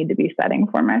really need to be setting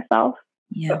for myself.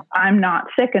 Yeah. So I'm not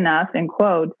sick enough, in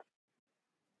quotes.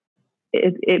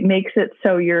 It makes it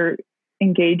so you're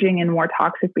engaging in more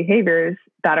toxic behaviors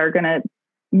that are going to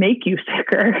make you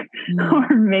sicker or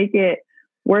make it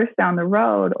worse down the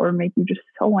road or make you just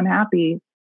so unhappy.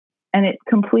 And it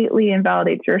completely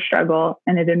invalidates your struggle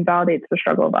and it invalidates the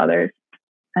struggle of others.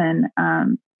 And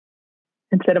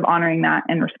instead of honoring that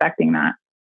and respecting that.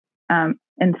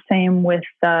 And same with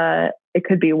it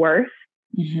could be worse.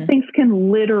 Mm-hmm. Things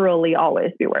can literally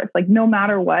always be worse. Like no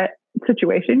matter what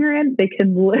situation you're in, they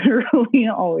can literally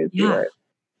always be worse.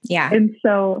 Yeah. And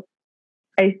so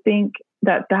I think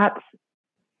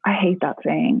I hate that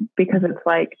saying because it's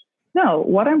like, no,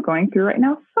 what I'm going through right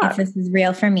now sucks. If this is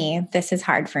real for me, this is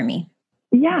hard for me.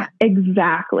 Yeah,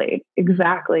 exactly.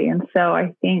 Exactly. And so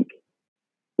I think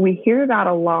we hear that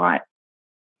a lot.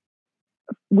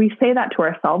 We say that to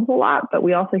ourselves a lot, but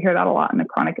we also hear that a lot in the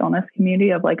chronic illness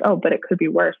community of like, oh, but it could be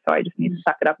worse. So I just need to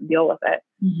suck it up and deal with it.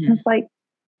 Mm-hmm. And it's like,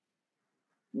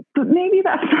 but maybe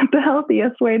that's not the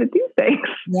healthiest way to do things.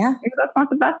 Yeah. Maybe that's not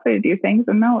the best way to do things.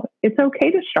 And no, it's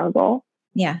okay to struggle.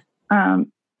 Yeah.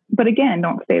 But again,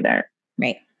 don't stay there.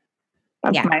 Right.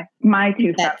 That's my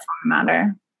 2 cents on the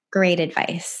matter. Great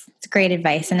advice. It's great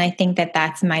advice. And I think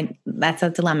that's a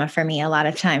dilemma for me a lot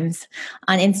of times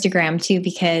on Instagram too,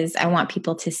 because I want them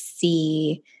to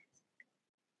see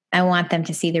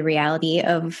the reality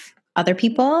of other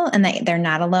people and that they're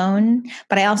not alone.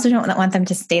 But I also don't want them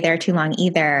to stay there too long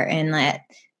either. And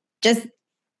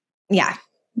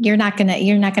you're not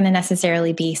gonna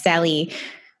necessarily be Sally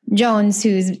Jones,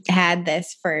 who's had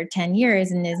this for 10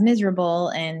 years and is miserable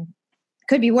and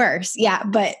could be worse. Yeah.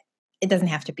 But it doesn't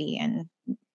have to be. And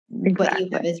what you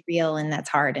have is real and that's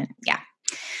hard. And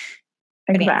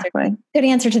exactly. Good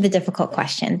answer to the difficult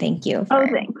question. Thank you for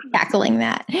tackling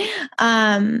that.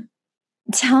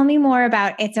 Tell me more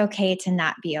about it's okay to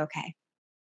not be okay.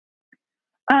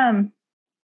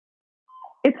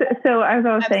 It's so as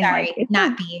I was saying, sorry,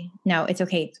 it's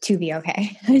okay to be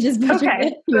okay. I just butchered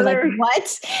it. You're like,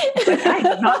 what?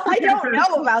 I don't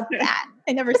know about that.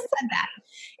 I never said that.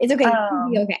 It's okay to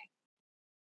be okay.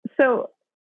 So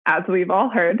as we've all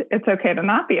heard, it's okay to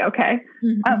not be okay,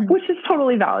 which is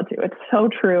totally valid too. It's so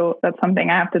true. That's something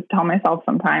I have to tell myself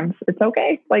sometimes. It's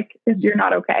okay. Like if you're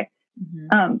not okay.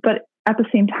 Mm-hmm. But at the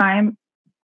same time,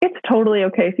 it's totally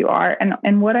okay if you are.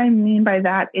 And what I mean by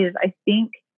that is I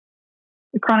think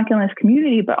the chronic illness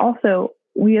community, but also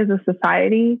we as a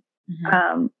society,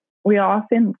 we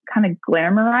often kind of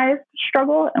glamorize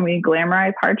struggle and we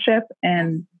glamorize hardship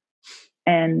and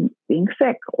being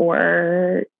sick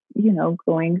or,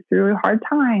 going through a hard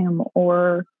time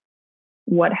or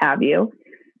what have you.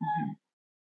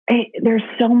 There's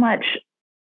so much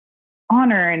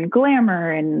honor and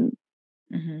glamour and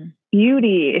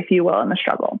beauty, if you will, in the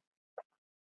struggle.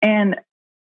 And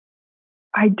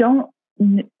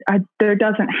there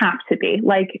doesn't have to be.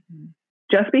 Like,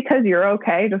 just because you're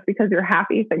okay, just because you're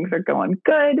happy, things are going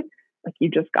good, like you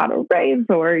just got a raise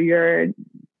or you're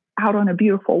out on a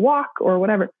beautiful walk or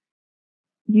whatever,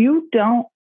 you don't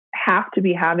have to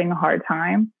be having a hard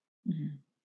time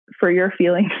for your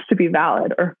feelings to be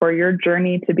valid or for your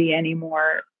journey to be any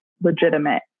more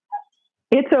legitimate.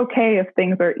 It's okay if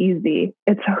things are easy.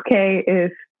 It's okay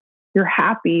if you're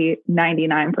happy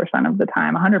 99% of the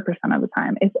time, 100% of the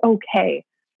time. It's okay.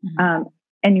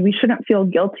 And we shouldn't feel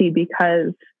guilty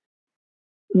because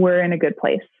we're in a good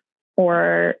place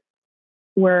or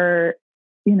or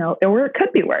it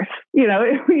could be worse. We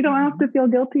don't have to feel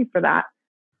guilty for that.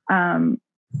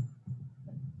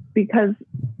 Because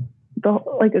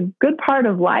a good part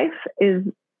of life is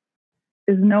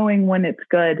knowing when it's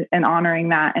good and honoring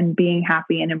that and being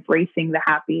happy and embracing the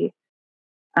happy.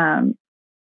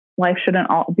 Life shouldn't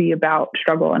all be about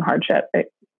struggle and hardship.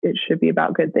 It should be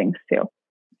about good things too.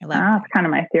 That's kind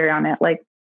of my theory on it. Like,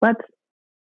 let's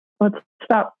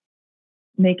stop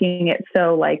making it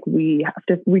so like we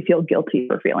feel guilty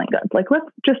for feeling good. Like, let's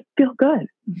just feel good.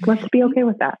 Let's be okay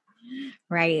with that.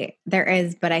 Right. There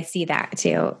is, but I see that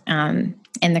too, in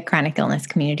the chronic illness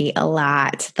community a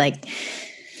lot. Like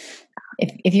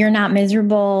if you're not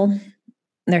miserable,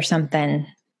 there's something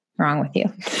wrong with you.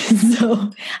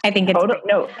 So I think it's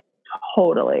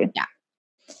totally. Yeah.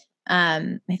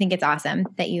 I think it's awesome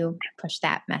that you push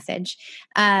that message.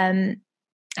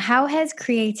 How has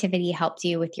creativity helped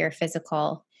you with your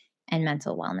physical and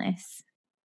mental wellness?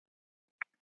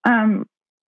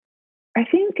 I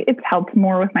think it's helped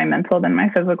more with my mental than my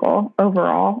physical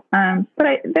overall.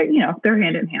 But they're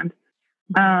hand in hand.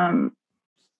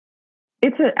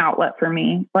 It's an outlet for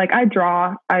me. Like I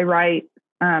draw, I write,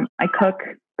 I cook.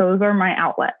 Those are my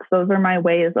outlets. Those are my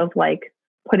ways of like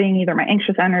putting either my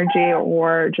anxious energy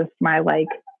or just my like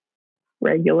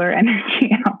regular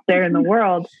energy out there in the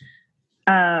world.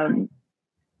 And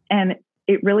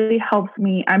it really helps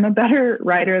me. I'm a better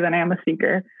writer than I am a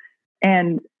speaker.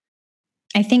 And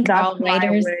I think all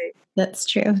writers, that's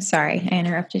true. Sorry, I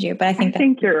interrupted you, but I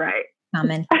think you're right.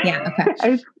 Common. Yeah.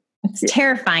 Okay. It's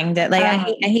terrifying that like,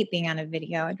 I hate being on a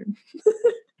video.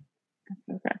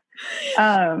 Okay.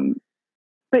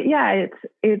 But yeah,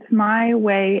 it's my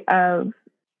way of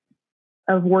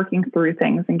working through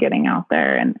things and getting out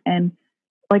there. And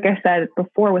like I said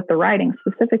before with the writing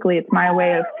specifically, it's my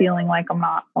way of feeling like I'm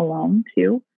not alone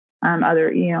too.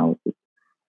 Other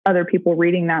people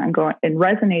reading that and going and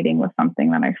resonating with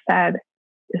something that I said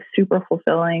is super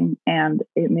fulfilling. And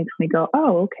it makes me go,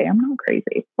 oh, okay, I'm not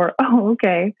crazy. Or, oh,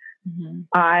 okay. Mm-hmm.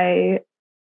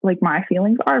 My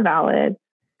feelings are valid.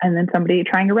 And then somebody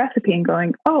trying a recipe and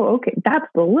going, oh, okay, that's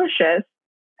delicious.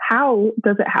 How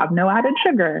does it have no added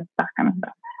sugar? That kind of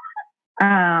stuff.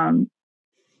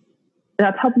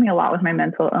 That's helped me a lot with my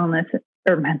mental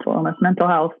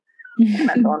health,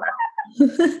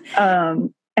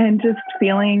 and just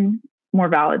feeling more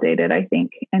validated, I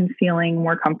think, and feeling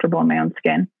more comfortable in my own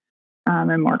skin,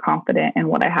 and more confident in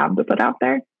what I have to put out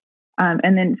there.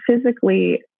 And then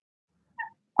physically,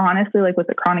 honestly, like with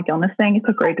the chronic illness thing, it's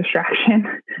a great distraction.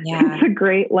 Yeah. It's a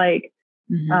great,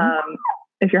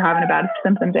 if you're having a bad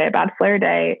symptom day, a bad flare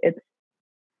day, it's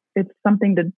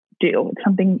something to do. It's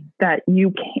something that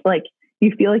you can't, like,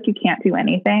 you feel like you can't do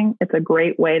anything. It's a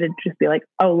great way to just be like,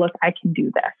 oh, look, I can do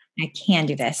this. I can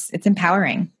do this. It's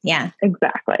empowering. Yeah,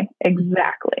 exactly.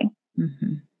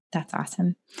 Mm-hmm. That's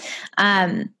awesome.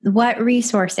 What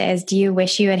resources do you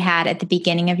wish you had had at the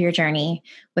beginning of your journey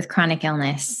with chronic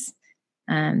illness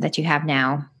that you have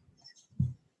now?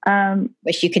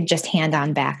 Wish you could just hand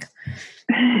on back.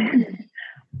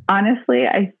 Honestly,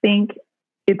 I think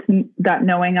it's that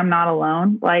knowing I'm not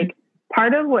alone. Like,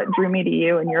 part of what drew me to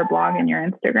you and your blog and your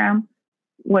Instagram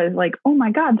was like, oh my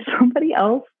God, somebody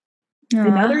else,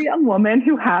 another young woman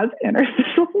who has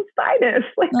interstitial cystitis.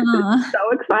 Like, this is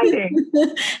so exciting.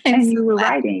 And you were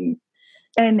writing,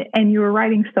 and you were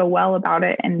writing so well about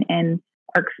it, and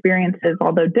our experiences,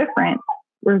 although different,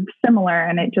 were similar.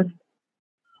 And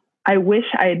I wish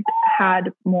I'd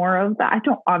had more of that. I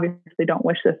obviously don't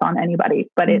wish this on anybody,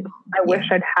 but I wish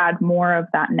I'd had more of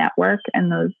that network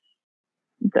and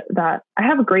that I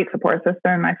have a great support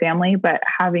system in my family, but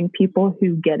having people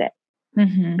who get it,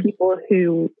 people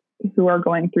who are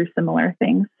going through similar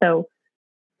things. So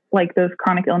like those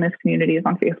chronic illness communities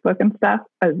on Facebook and stuff,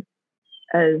 as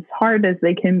hard as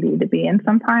they can be to be in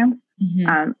sometimes,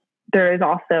 there is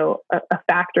also a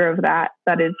factor of that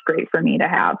is great for me to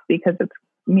have, because it's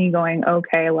me going,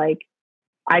 okay, like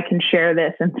I can share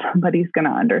this and somebody's going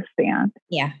to understand.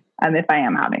 Yeah. If I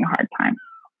am having a hard time.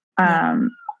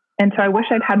 And so I wish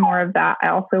I'd had more of that. I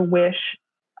also wish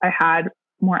I had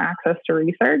more access to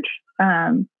research.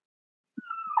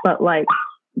 But like,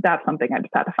 that's something I just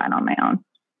had to find on my own.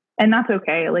 And that's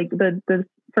okay. Like the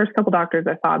first couple doctors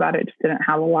I saw about it just didn't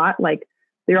have a lot. Like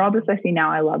the urologist I see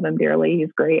now, I love him dearly.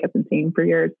 He's great. I've been seeing him for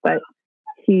years, but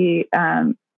he's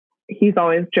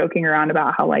always joking around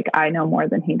about how like I know more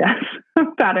than he does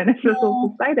about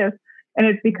interstitial cystitis. And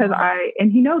it's because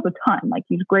and he knows a ton, like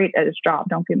he's great at his job.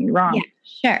 Don't get me wrong. Yeah,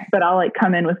 sure. But I'll like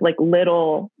come in with like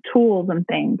little tools and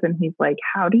things. And he's like,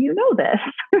 how do you know this?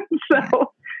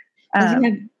 So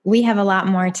we have a lot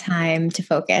more time to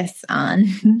focus on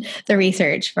the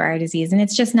research for our disease. And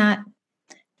it's just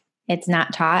it's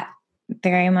not taught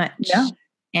very much. Yeah.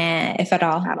 If at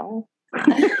all. At all.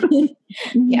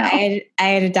 Yeah. I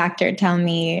had a doctor tell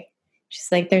me, she's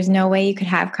like, there's no way you could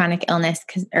have chronic illness.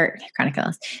 There's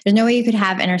no way you could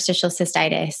have interstitial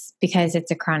cystitis because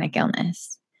it's a chronic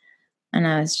illness. And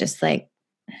I was just like,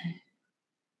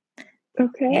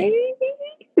 okay.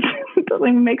 It doesn't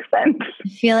even make sense. I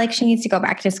feel like she needs to go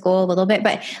back to school a little bit,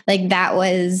 but like that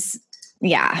was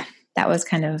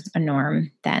kind of a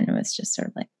norm then. It was just sort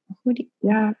of like,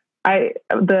 yeah.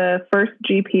 The first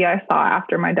GP I saw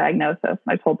after my diagnosis,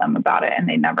 I told them about it and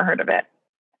they never heard of it.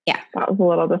 Yeah. That was a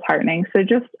little disheartening. So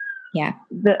just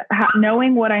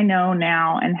knowing what I know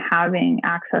now and having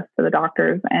access to the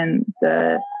doctors and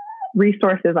the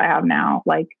resources I have now,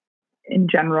 like in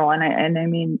general, and I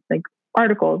mean like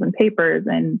articles and papers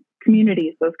and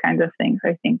communities, those kinds of things,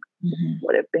 I think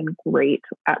would have been great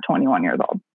at 21 years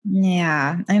old.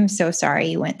 Yeah. I'm so sorry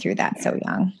you went through that so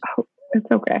young. Oh,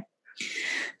 it's okay.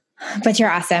 But you're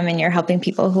awesome and you're helping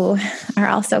people who are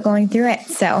also going through it.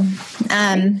 So,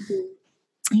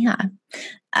 yeah.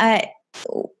 I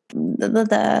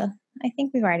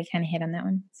think we've already kind of hit on that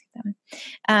one. that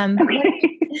one.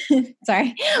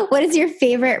 Sorry. What is your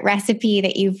favorite recipe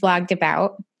that you've vlogged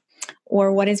about,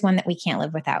 or what is one that we can't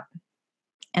live without?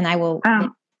 And I will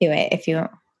do it if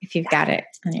you've got it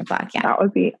on your blog. Yeah, that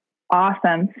would be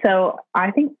awesome. So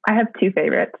I think I have two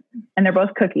favorites, and they're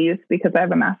both cookies because I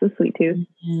have a massive sweet tooth.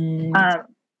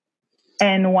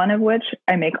 And one of which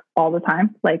I make all the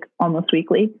time, like almost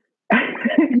weekly,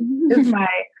 is my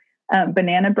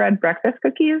banana bread breakfast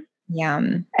cookies.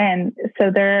 Yum. And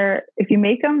so if you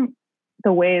make them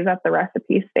the way that the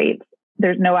recipe states,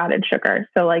 there's no added sugar.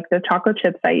 So like the chocolate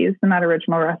chips I used in that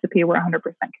original recipe were 100%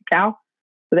 cacao.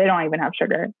 So they don't even have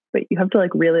sugar, but you have to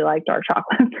like really like dark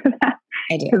chocolate for that.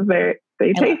 I do. Because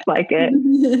they taste like it.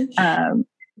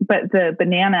 But the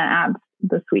banana adds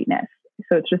the sweetness.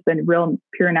 So it's just a real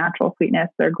pure natural sweetness.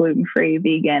 They're gluten-free,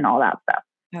 vegan, all that stuff.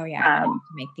 Oh yeah. I love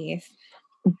to make these.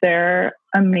 They're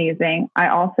amazing.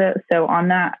 So on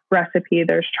that recipe,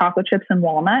 there's chocolate chips and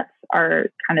walnuts are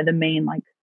kind of the main, like,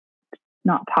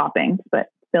 not toppings, but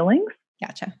fillings.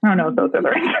 Gotcha. I don't know if those are the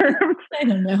right terms. I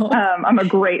don't know. I'm a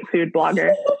great food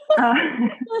blogger.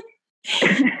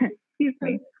 Excuse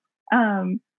me.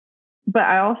 But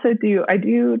I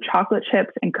do chocolate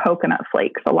chips and coconut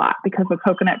flakes a lot because the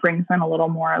coconut brings in a little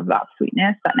more of that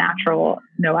sweetness, that natural,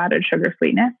 no added sugar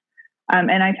sweetness.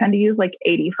 And I tend to use like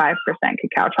 85%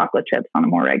 cacao chocolate chips on a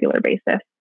more regular basis.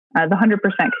 The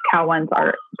 100% cacao ones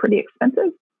are pretty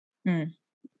expensive.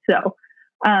 So,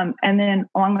 and then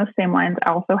along those same lines,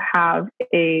 I also have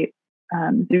a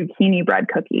zucchini bread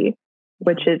cookie,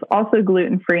 which is also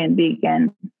gluten-free and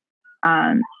vegan.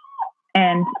 And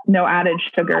no added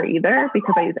sugar either,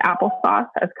 because I use applesauce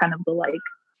as kind of the like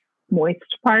moist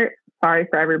part. Sorry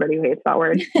for everybody who hates that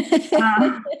word.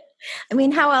 I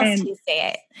mean, how else do you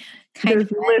say it?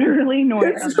 There's literally no.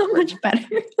 It's so much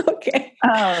better. Okay.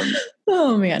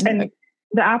 Oh man. And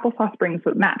the applesauce brings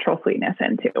natural sweetness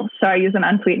in too. So I use an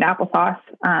unsweetened applesauce.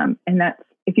 And that's,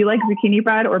 if you like zucchini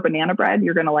bread or banana bread,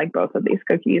 you're going to like both of these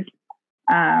cookies.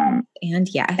 And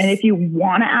yes. And if you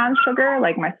want to add sugar,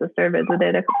 like my sister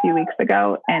visited a few weeks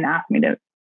ago and asked me to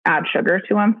add sugar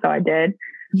to them. So I did.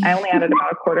 I only added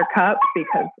about a quarter cup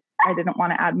because I didn't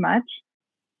want to add much.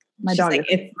 My dog is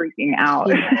freaking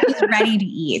out. She's ready to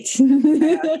eat.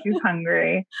 Yeah, she's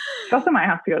hungry. She also might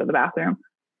have to go to the bathroom.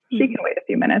 She can wait a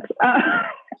few minutes.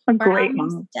 A great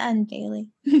mom. Done, Bailey.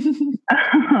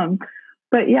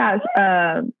 But yes,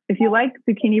 if you like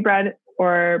zucchini bread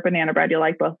or banana bread, you'll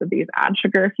like both of these. Add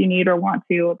sugar if you need or want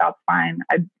to. That's fine.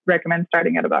 I'd recommend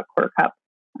starting at about a quarter cup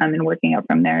and working up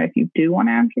from there if you do want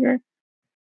to add sugar.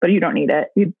 But you don't need it.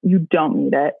 You don't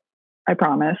need it. I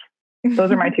promise.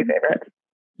 Those are my two favorites.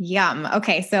 Yum.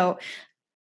 Okay. So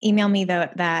email me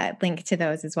that link to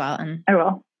those as well. And I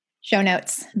will. Show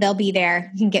notes. They'll be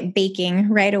there. You can get baking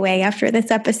right away after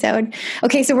this episode.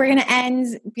 Okay. So we're going to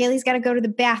end. Bailey's got to go to the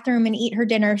bathroom and eat her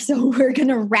dinner. So we're going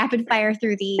to rapid fire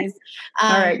through these.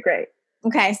 All right. Great.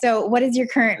 Okay. So what is your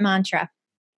current mantra?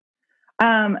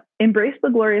 Embrace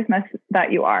the gloriousness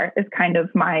that you are is kind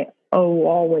of my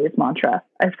always mantra.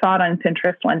 I saw it on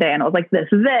Pinterest one day and I was like, this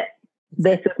is it.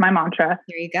 This is my mantra.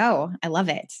 There you go. I love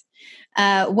it.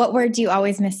 What word do you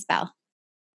always misspell?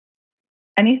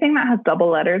 Anything that has double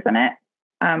letters in it.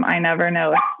 I never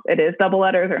know if it is double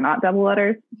letters or not double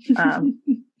letters.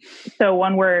 So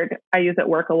one word I use at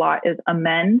work a lot is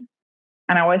amend.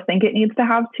 And I always think it needs to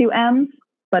have two M's,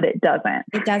 but it doesn't.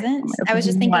 It doesn't? I was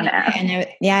just thinking,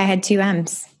 I had two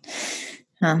M's.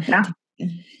 Oh. Yeah.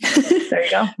 There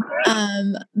you go.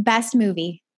 Best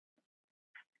movie.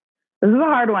 This is a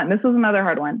hard one. This was another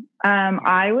hard one.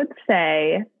 I would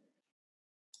say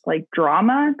like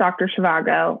drama, Dr.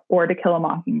 Zhivago, or To Kill a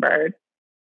Mockingbird.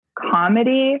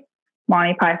 Comedy,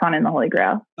 Monty Python and the Holy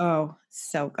Grail. Oh,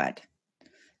 so good.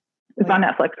 It's on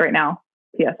Netflix right now.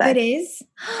 PSA. It is?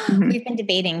 Mm-hmm. We've been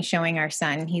debating showing our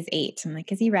son. He's 8. I'm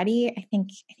like, is he ready? I think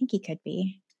he could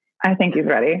be. I think he's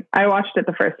ready. I watched it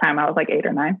the first time. I was like 8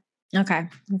 or 9. Okay.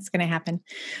 It's going to happen.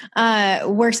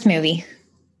 Worst movie.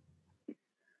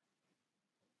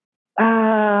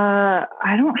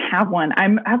 I don't have one.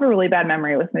 I have a really bad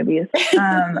memory with movies.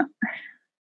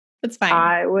 That's fine.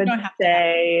 I would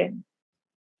say,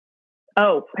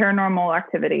 Paranormal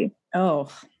Activity.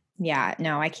 Oh, yeah.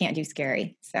 No, I can't do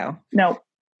scary. So no,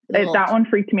 that one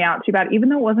freaked me out too bad. Even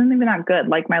though it wasn't even that good.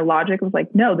 Like my logic was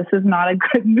like, no, this is not a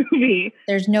good movie.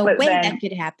 There's no way that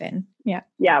could happen. Yeah.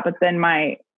 Yeah. But then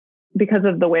because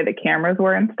of the way the cameras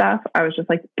were and stuff, I was just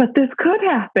like, but this could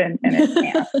happen. And it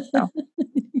can't. So.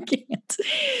 You can't.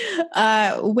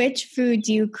 Which food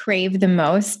do you crave the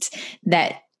most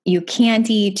that you can't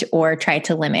eat or try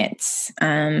to limit?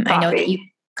 I know that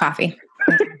coffee.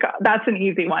 That's an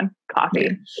easy one.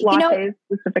 Coffee. Lattes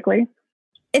specifically.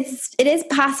 it is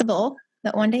possible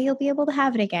that one day you'll be able to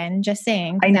have it again. Just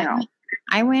saying. I know.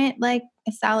 I went like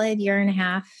a solid year and a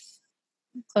half,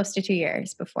 close to 2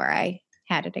 years before I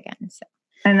had it again. So.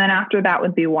 And then after that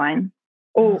would be wine.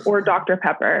 Or Dr.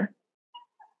 Pepper.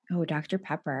 Oh, Dr.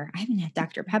 Pepper. I haven't had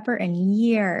Dr. Pepper in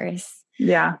years.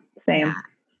 Yeah, same.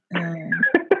 Yeah.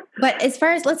 But as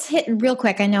far as, let's hit real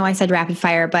quick. I know I said rapid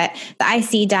fire, but the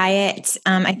IC diet,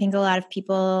 I think a lot of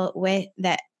people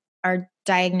that are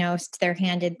diagnosed, they're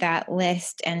handed that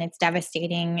list and it's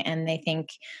devastating. And they think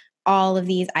all of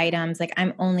these items, like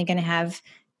I'm only going to have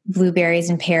blueberries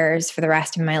and pears for the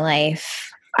rest of my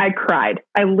life. I cried.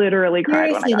 I literally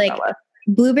cried when I got that list.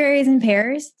 Blueberries and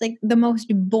pears, like the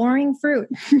most boring fruit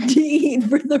to eat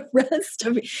for the rest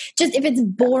of it. Just if it's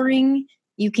boring,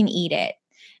 you can eat it.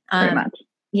 Pretty much.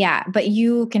 Yeah, but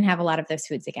you can have a lot of those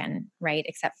foods again, right?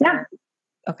 Except for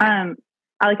okay.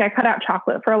 I cut out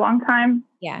chocolate for a long time.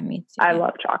 Yeah, me too. I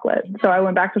love chocolate. So I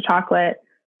went back to chocolate.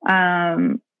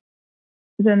 Then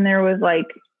there was like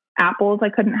apples I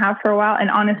couldn't have for a while. And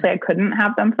honestly, I couldn't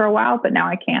have them for a while, but now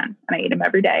I can. And I eat them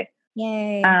every day.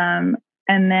 Yay.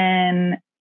 And then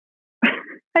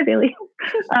hi Bailey.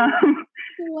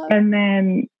 And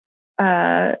then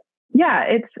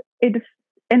it's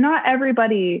and not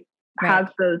everybody has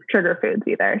those trigger foods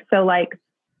either. So like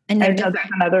and I know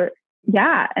there's another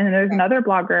another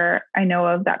blogger I know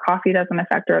of that coffee doesn't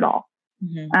affect her at all.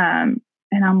 Mm-hmm.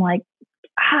 And I'm like,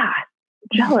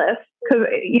 jealous because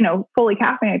fully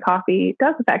caffeinated coffee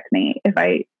does affect me if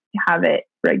I have it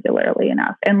regularly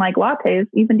enough. And like lattes,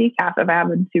 even decaf, if I have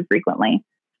them too frequently,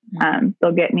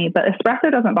 they'll get me. But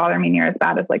espresso doesn't bother me near as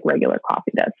bad as like regular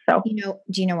coffee does. So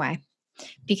do you know why?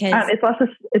 Because it's less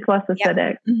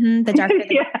acidic. Mm-hmm.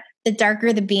 The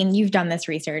darker the bean, you've done this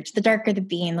research. The darker the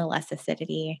bean, the less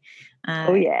acidity.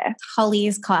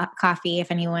 Tully's coffee. If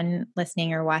anyone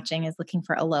listening or watching is looking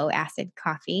for a low acid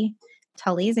coffee,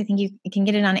 Tully's. I think you can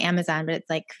get it on Amazon, but it's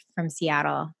like from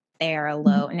Seattle. They are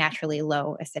a naturally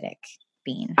low acidic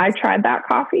bean. I tried that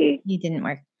coffee. You didn't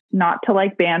work. Not to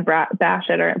like brand bash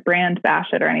it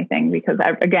or anything, because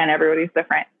again, everybody's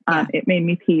different. It made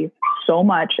me pee so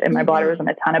much and my bladder was in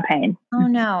a ton of pain. Oh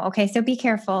no. Okay. So be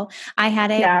careful. I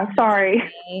had it. Yeah. Sorry.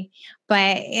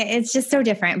 But it's just so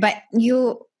different. But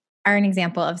you are an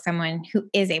example of someone who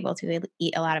is able to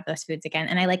eat a lot of those foods again.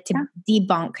 And I like to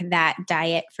debunk that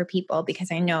diet for people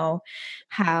because I know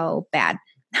how bad,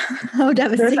 how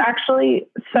devastating. There's actually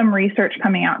some research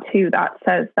coming out too that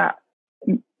says that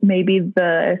maybe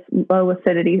the low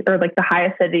acidity or like the high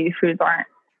acidity foods aren't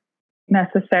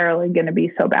necessarily going to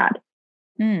be so bad.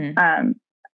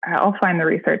 I'll find the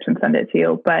research and send it to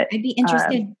you, but I'd be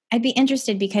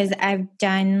interested because I've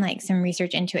done like some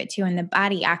research into it too. And the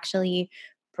body actually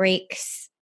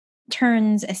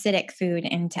turns acidic food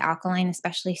into alkaline,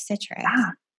 especially citrus.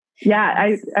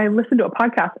 Yeah. I listened to a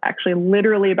podcast actually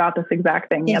literally about this exact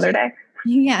thing the other day.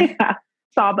 Yeah.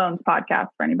 Sawbones podcast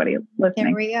for anybody listening.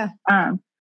 There we go.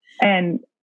 And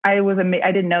I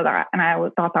didn't know that. And I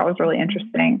thought that was really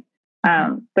interesting.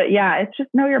 But yeah, it's just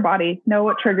know your body, know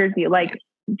what triggers you. Like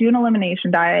do an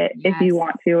elimination diet if you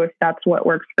want to, if that's what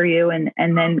works for you. And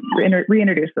then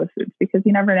reintroduce those foods because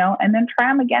you never know. And then try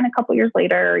them again a couple years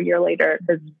later or a year later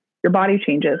because your body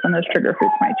changes and those trigger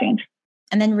foods might change.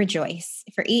 And then rejoice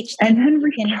for each thing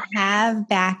you can have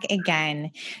back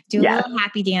again. Do a little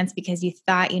happy dance because you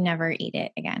thought you never eat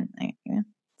it again.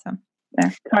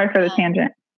 Sorry for the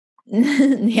tangent.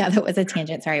 Yeah, that was a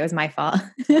tangent. Sorry, it was my fault.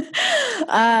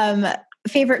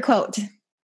 Favorite quote?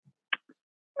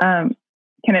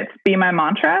 Can it be my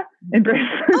mantra? Embrace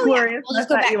the glorious We'll just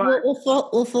go back.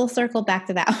 We'll full circle back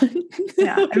to that one.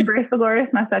 Embrace the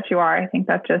glorious mess that you are. I think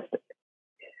that just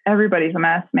everybody's a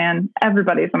mess, man.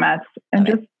 Everybody's a mess, and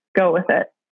just go with it.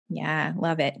 Yeah,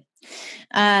 love it.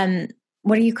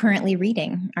 What are you currently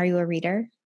reading? Are you a reader?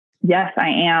 Yes, I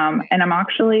am. And I'm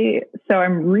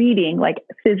reading like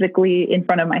physically in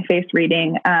front of my face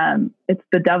reading. It's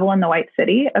The Devil in the White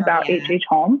City about H.H.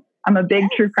 Holmes. I'm a big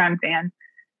true crime fan.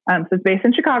 So it's based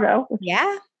in Chicago.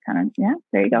 There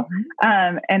you go.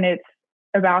 And it's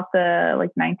about the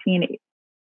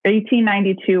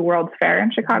 1892 World's Fair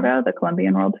in Chicago, the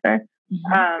Columbian World's Fair.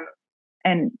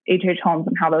 And H.H. Holmes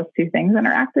and how those two things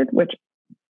interacted, which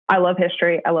I love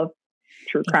history. I love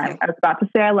true crime. I was about to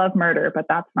say I love murder, but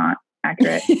that's not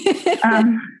accurate.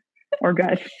 Or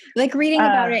good. Like reading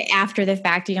about it after the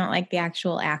fact, you don't like the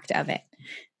actual act of it.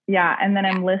 Yeah. And then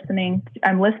I'm listening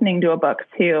to a book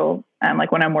too.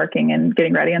 Like when I'm working and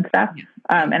getting ready and stuff.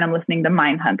 And I'm listening to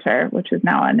Mindhunter, which is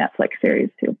now a Netflix series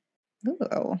too.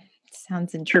 Ooh,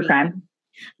 sounds intriguing. True crime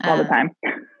all the time.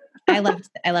 I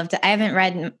loved it. I haven't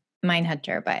read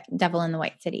Mindhunter, but Devil in the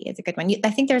White City is a good one. I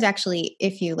think there's actually,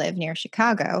 if you live near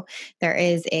Chicago, there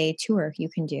is a tour you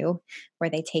can do where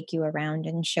they take you around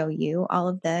and show you all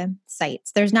of the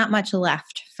sites. There's not much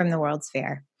left from the World's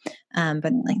Fair,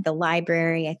 but like the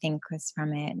library, I think, was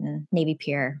from it, and Navy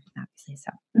Pier, obviously.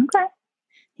 So Okay.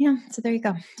 Yeah, so there you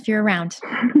go. If you're around,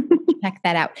 check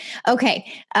that out.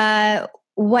 Okay.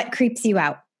 What creeps you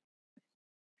out?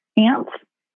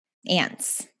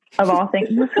 Ants. Of all things,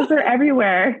 because they're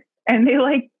everywhere and they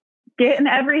like get in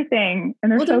everything and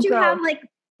they're so don't you gross. have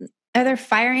are there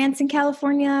fire ants in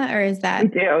California, or is that? We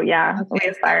do, yeah. Okay. We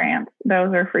have fire ants.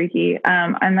 Those are freaky.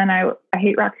 And then I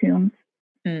hate raccoons.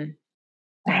 I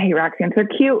hate raccoons. They're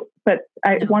cute, but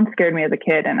one scared me as a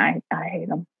kid, and I hate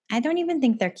them. I don't even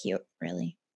think they're cute,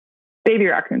 really. Baby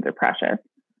raccoons are precious.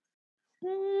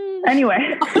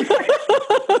 Anyway.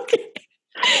 Okay.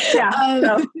 Yeah,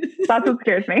 so that's what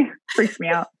scares me. Freaks me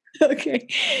out. Okay.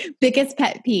 Biggest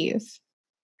pet peeve?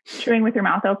 Chewing with your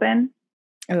mouth open.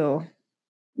 Oh.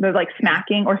 They're like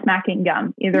smacking or smacking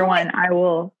gum. Either one, I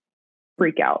will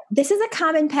freak out. This is a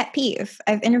common pet peeve.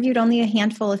 I've interviewed only a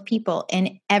handful of people,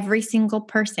 and every single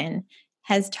person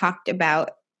has talked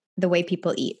about the way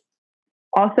people eat.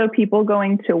 Also, people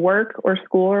going to work or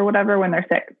school or whatever when they're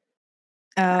sick.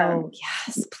 Oh,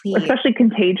 yes, please. Especially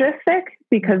contagious sick,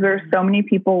 because there's so many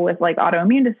people with like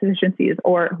autoimmune deficiencies,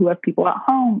 or who have people at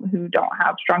home who don't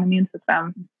have strong immune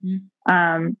systems,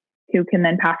 who can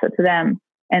then pass it to them.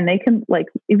 And they can, like,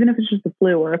 even if it's just a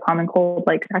flu or a common cold,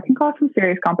 like that can cause some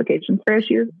serious complications for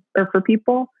issues or for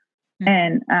people.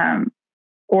 And,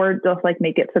 or just like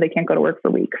make it so they can't go to work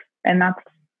for weeks. And that's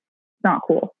not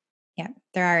cool. Yeah.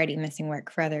 They're already missing work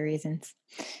for other reasons.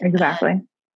 Exactly.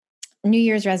 New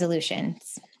Year's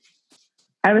resolutions.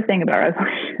 I was thinking about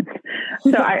resolutions.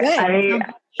 So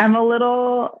I'm a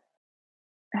little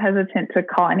hesitant to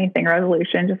call anything a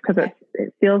resolution, just because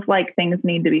it feels like things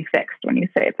need to be fixed when you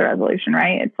say it's a resolution,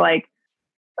 right? It's like,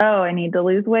 oh, I need to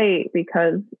lose weight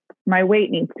because my weight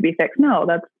needs to be fixed. No,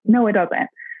 it doesn't.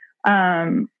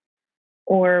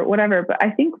 Or whatever. But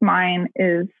I think mine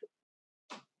is,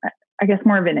 I guess,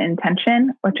 more of an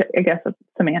intention, which I guess is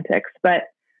semantics, but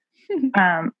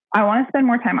I want to spend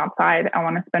more time outside. I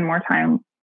want to spend more time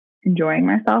enjoying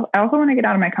myself. I also want to get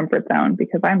out of my comfort zone,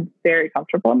 because I'm very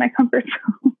comfortable in my comfort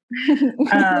zone.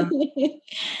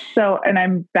 And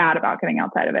I'm bad about getting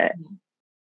outside of it.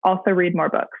 Also read more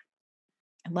books.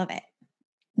 I love it.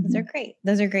 Those are great.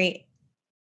 Those are great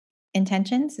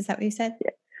intentions. Is that what you said?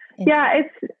 Yeah.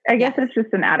 I guess it's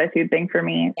just an attitude thing for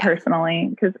me personally,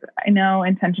 because I know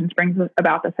intentions brings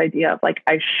about this idea of like,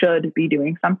 I should be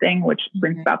doing something, which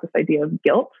brings about this idea of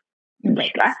guilt and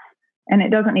stress. And it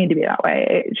doesn't need to be that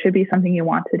way. It should be something you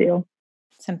want to do.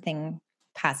 Something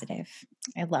positive.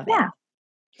 I love it.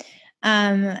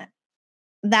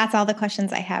 That's all the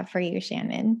questions I have for you,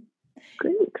 Shannon.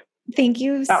 Great. Thank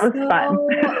you that was fun.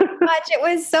 much. It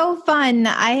was so fun.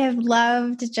 I have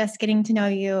loved just getting to know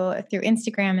you through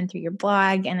Instagram and through your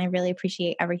blog. And I really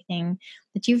appreciate everything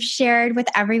that you've shared with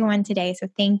everyone today. So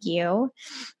thank you.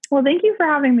 Well, thank you for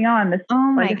having me on. This,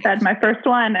 like I said, my first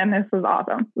one, and this was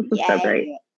awesome. This was so great.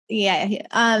 Yeah.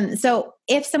 So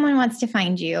if someone wants to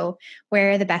find you,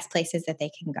 where are the best places that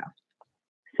they can go?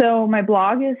 So my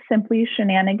blog is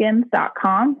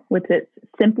simplyshenanigans.com, which is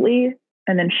simply,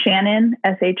 and then Shannon,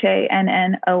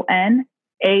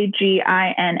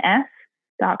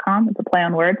 SHANNONAGINS.com. It's a play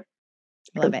on words.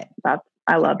 Love it.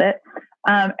 I love it.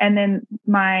 And then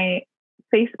my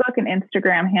Facebook and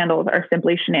Instagram handles are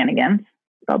simply shenanigans,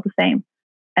 spelled the same.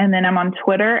 And then I'm on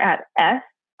Twitter at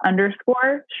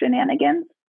S_shenanigans.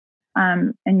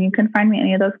 And you can find me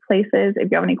any of those places. If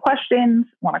you have any questions,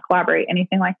 want to collaborate,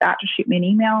 anything like that, just shoot me an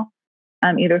email,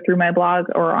 either through my blog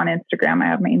or on Instagram. I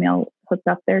have my email hooked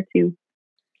up there too.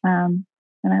 And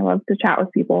I love to chat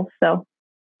with people. So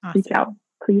reach out,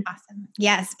 please. Awesome.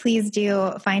 Yes, please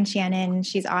do find Shannon.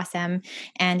 She's awesome.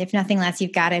 And if nothing less,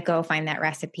 you've got to go find that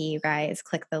recipe, you guys.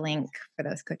 Click the link for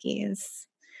those cookies.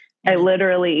 I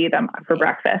literally eat them for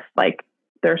breakfast. Like,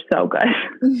 they're so good.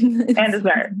 And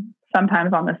dessert.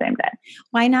 Sometimes on the same day.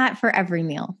 Why not for every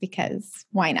meal? Because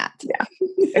why not? Yeah,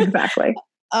 exactly.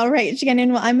 All right,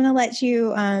 Shannon. Well, I'm going to let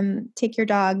you take your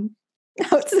dog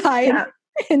outside. Yeah.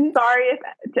 Sorry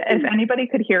if anybody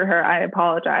could hear her. I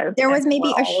apologize. There was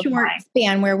maybe a short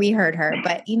span where we heard her,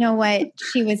 but you know what?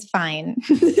 She was fine.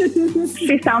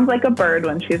 She sounds like a bird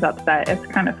when she's upset. It's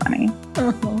kind of funny.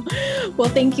 Oh. Well,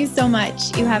 thank you so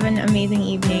much. You have an amazing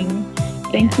evening.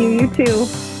 Thank you. You too.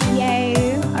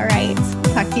 Yay. All right.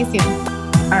 Talk to you soon.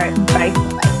 All right. Bye.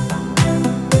 Bye.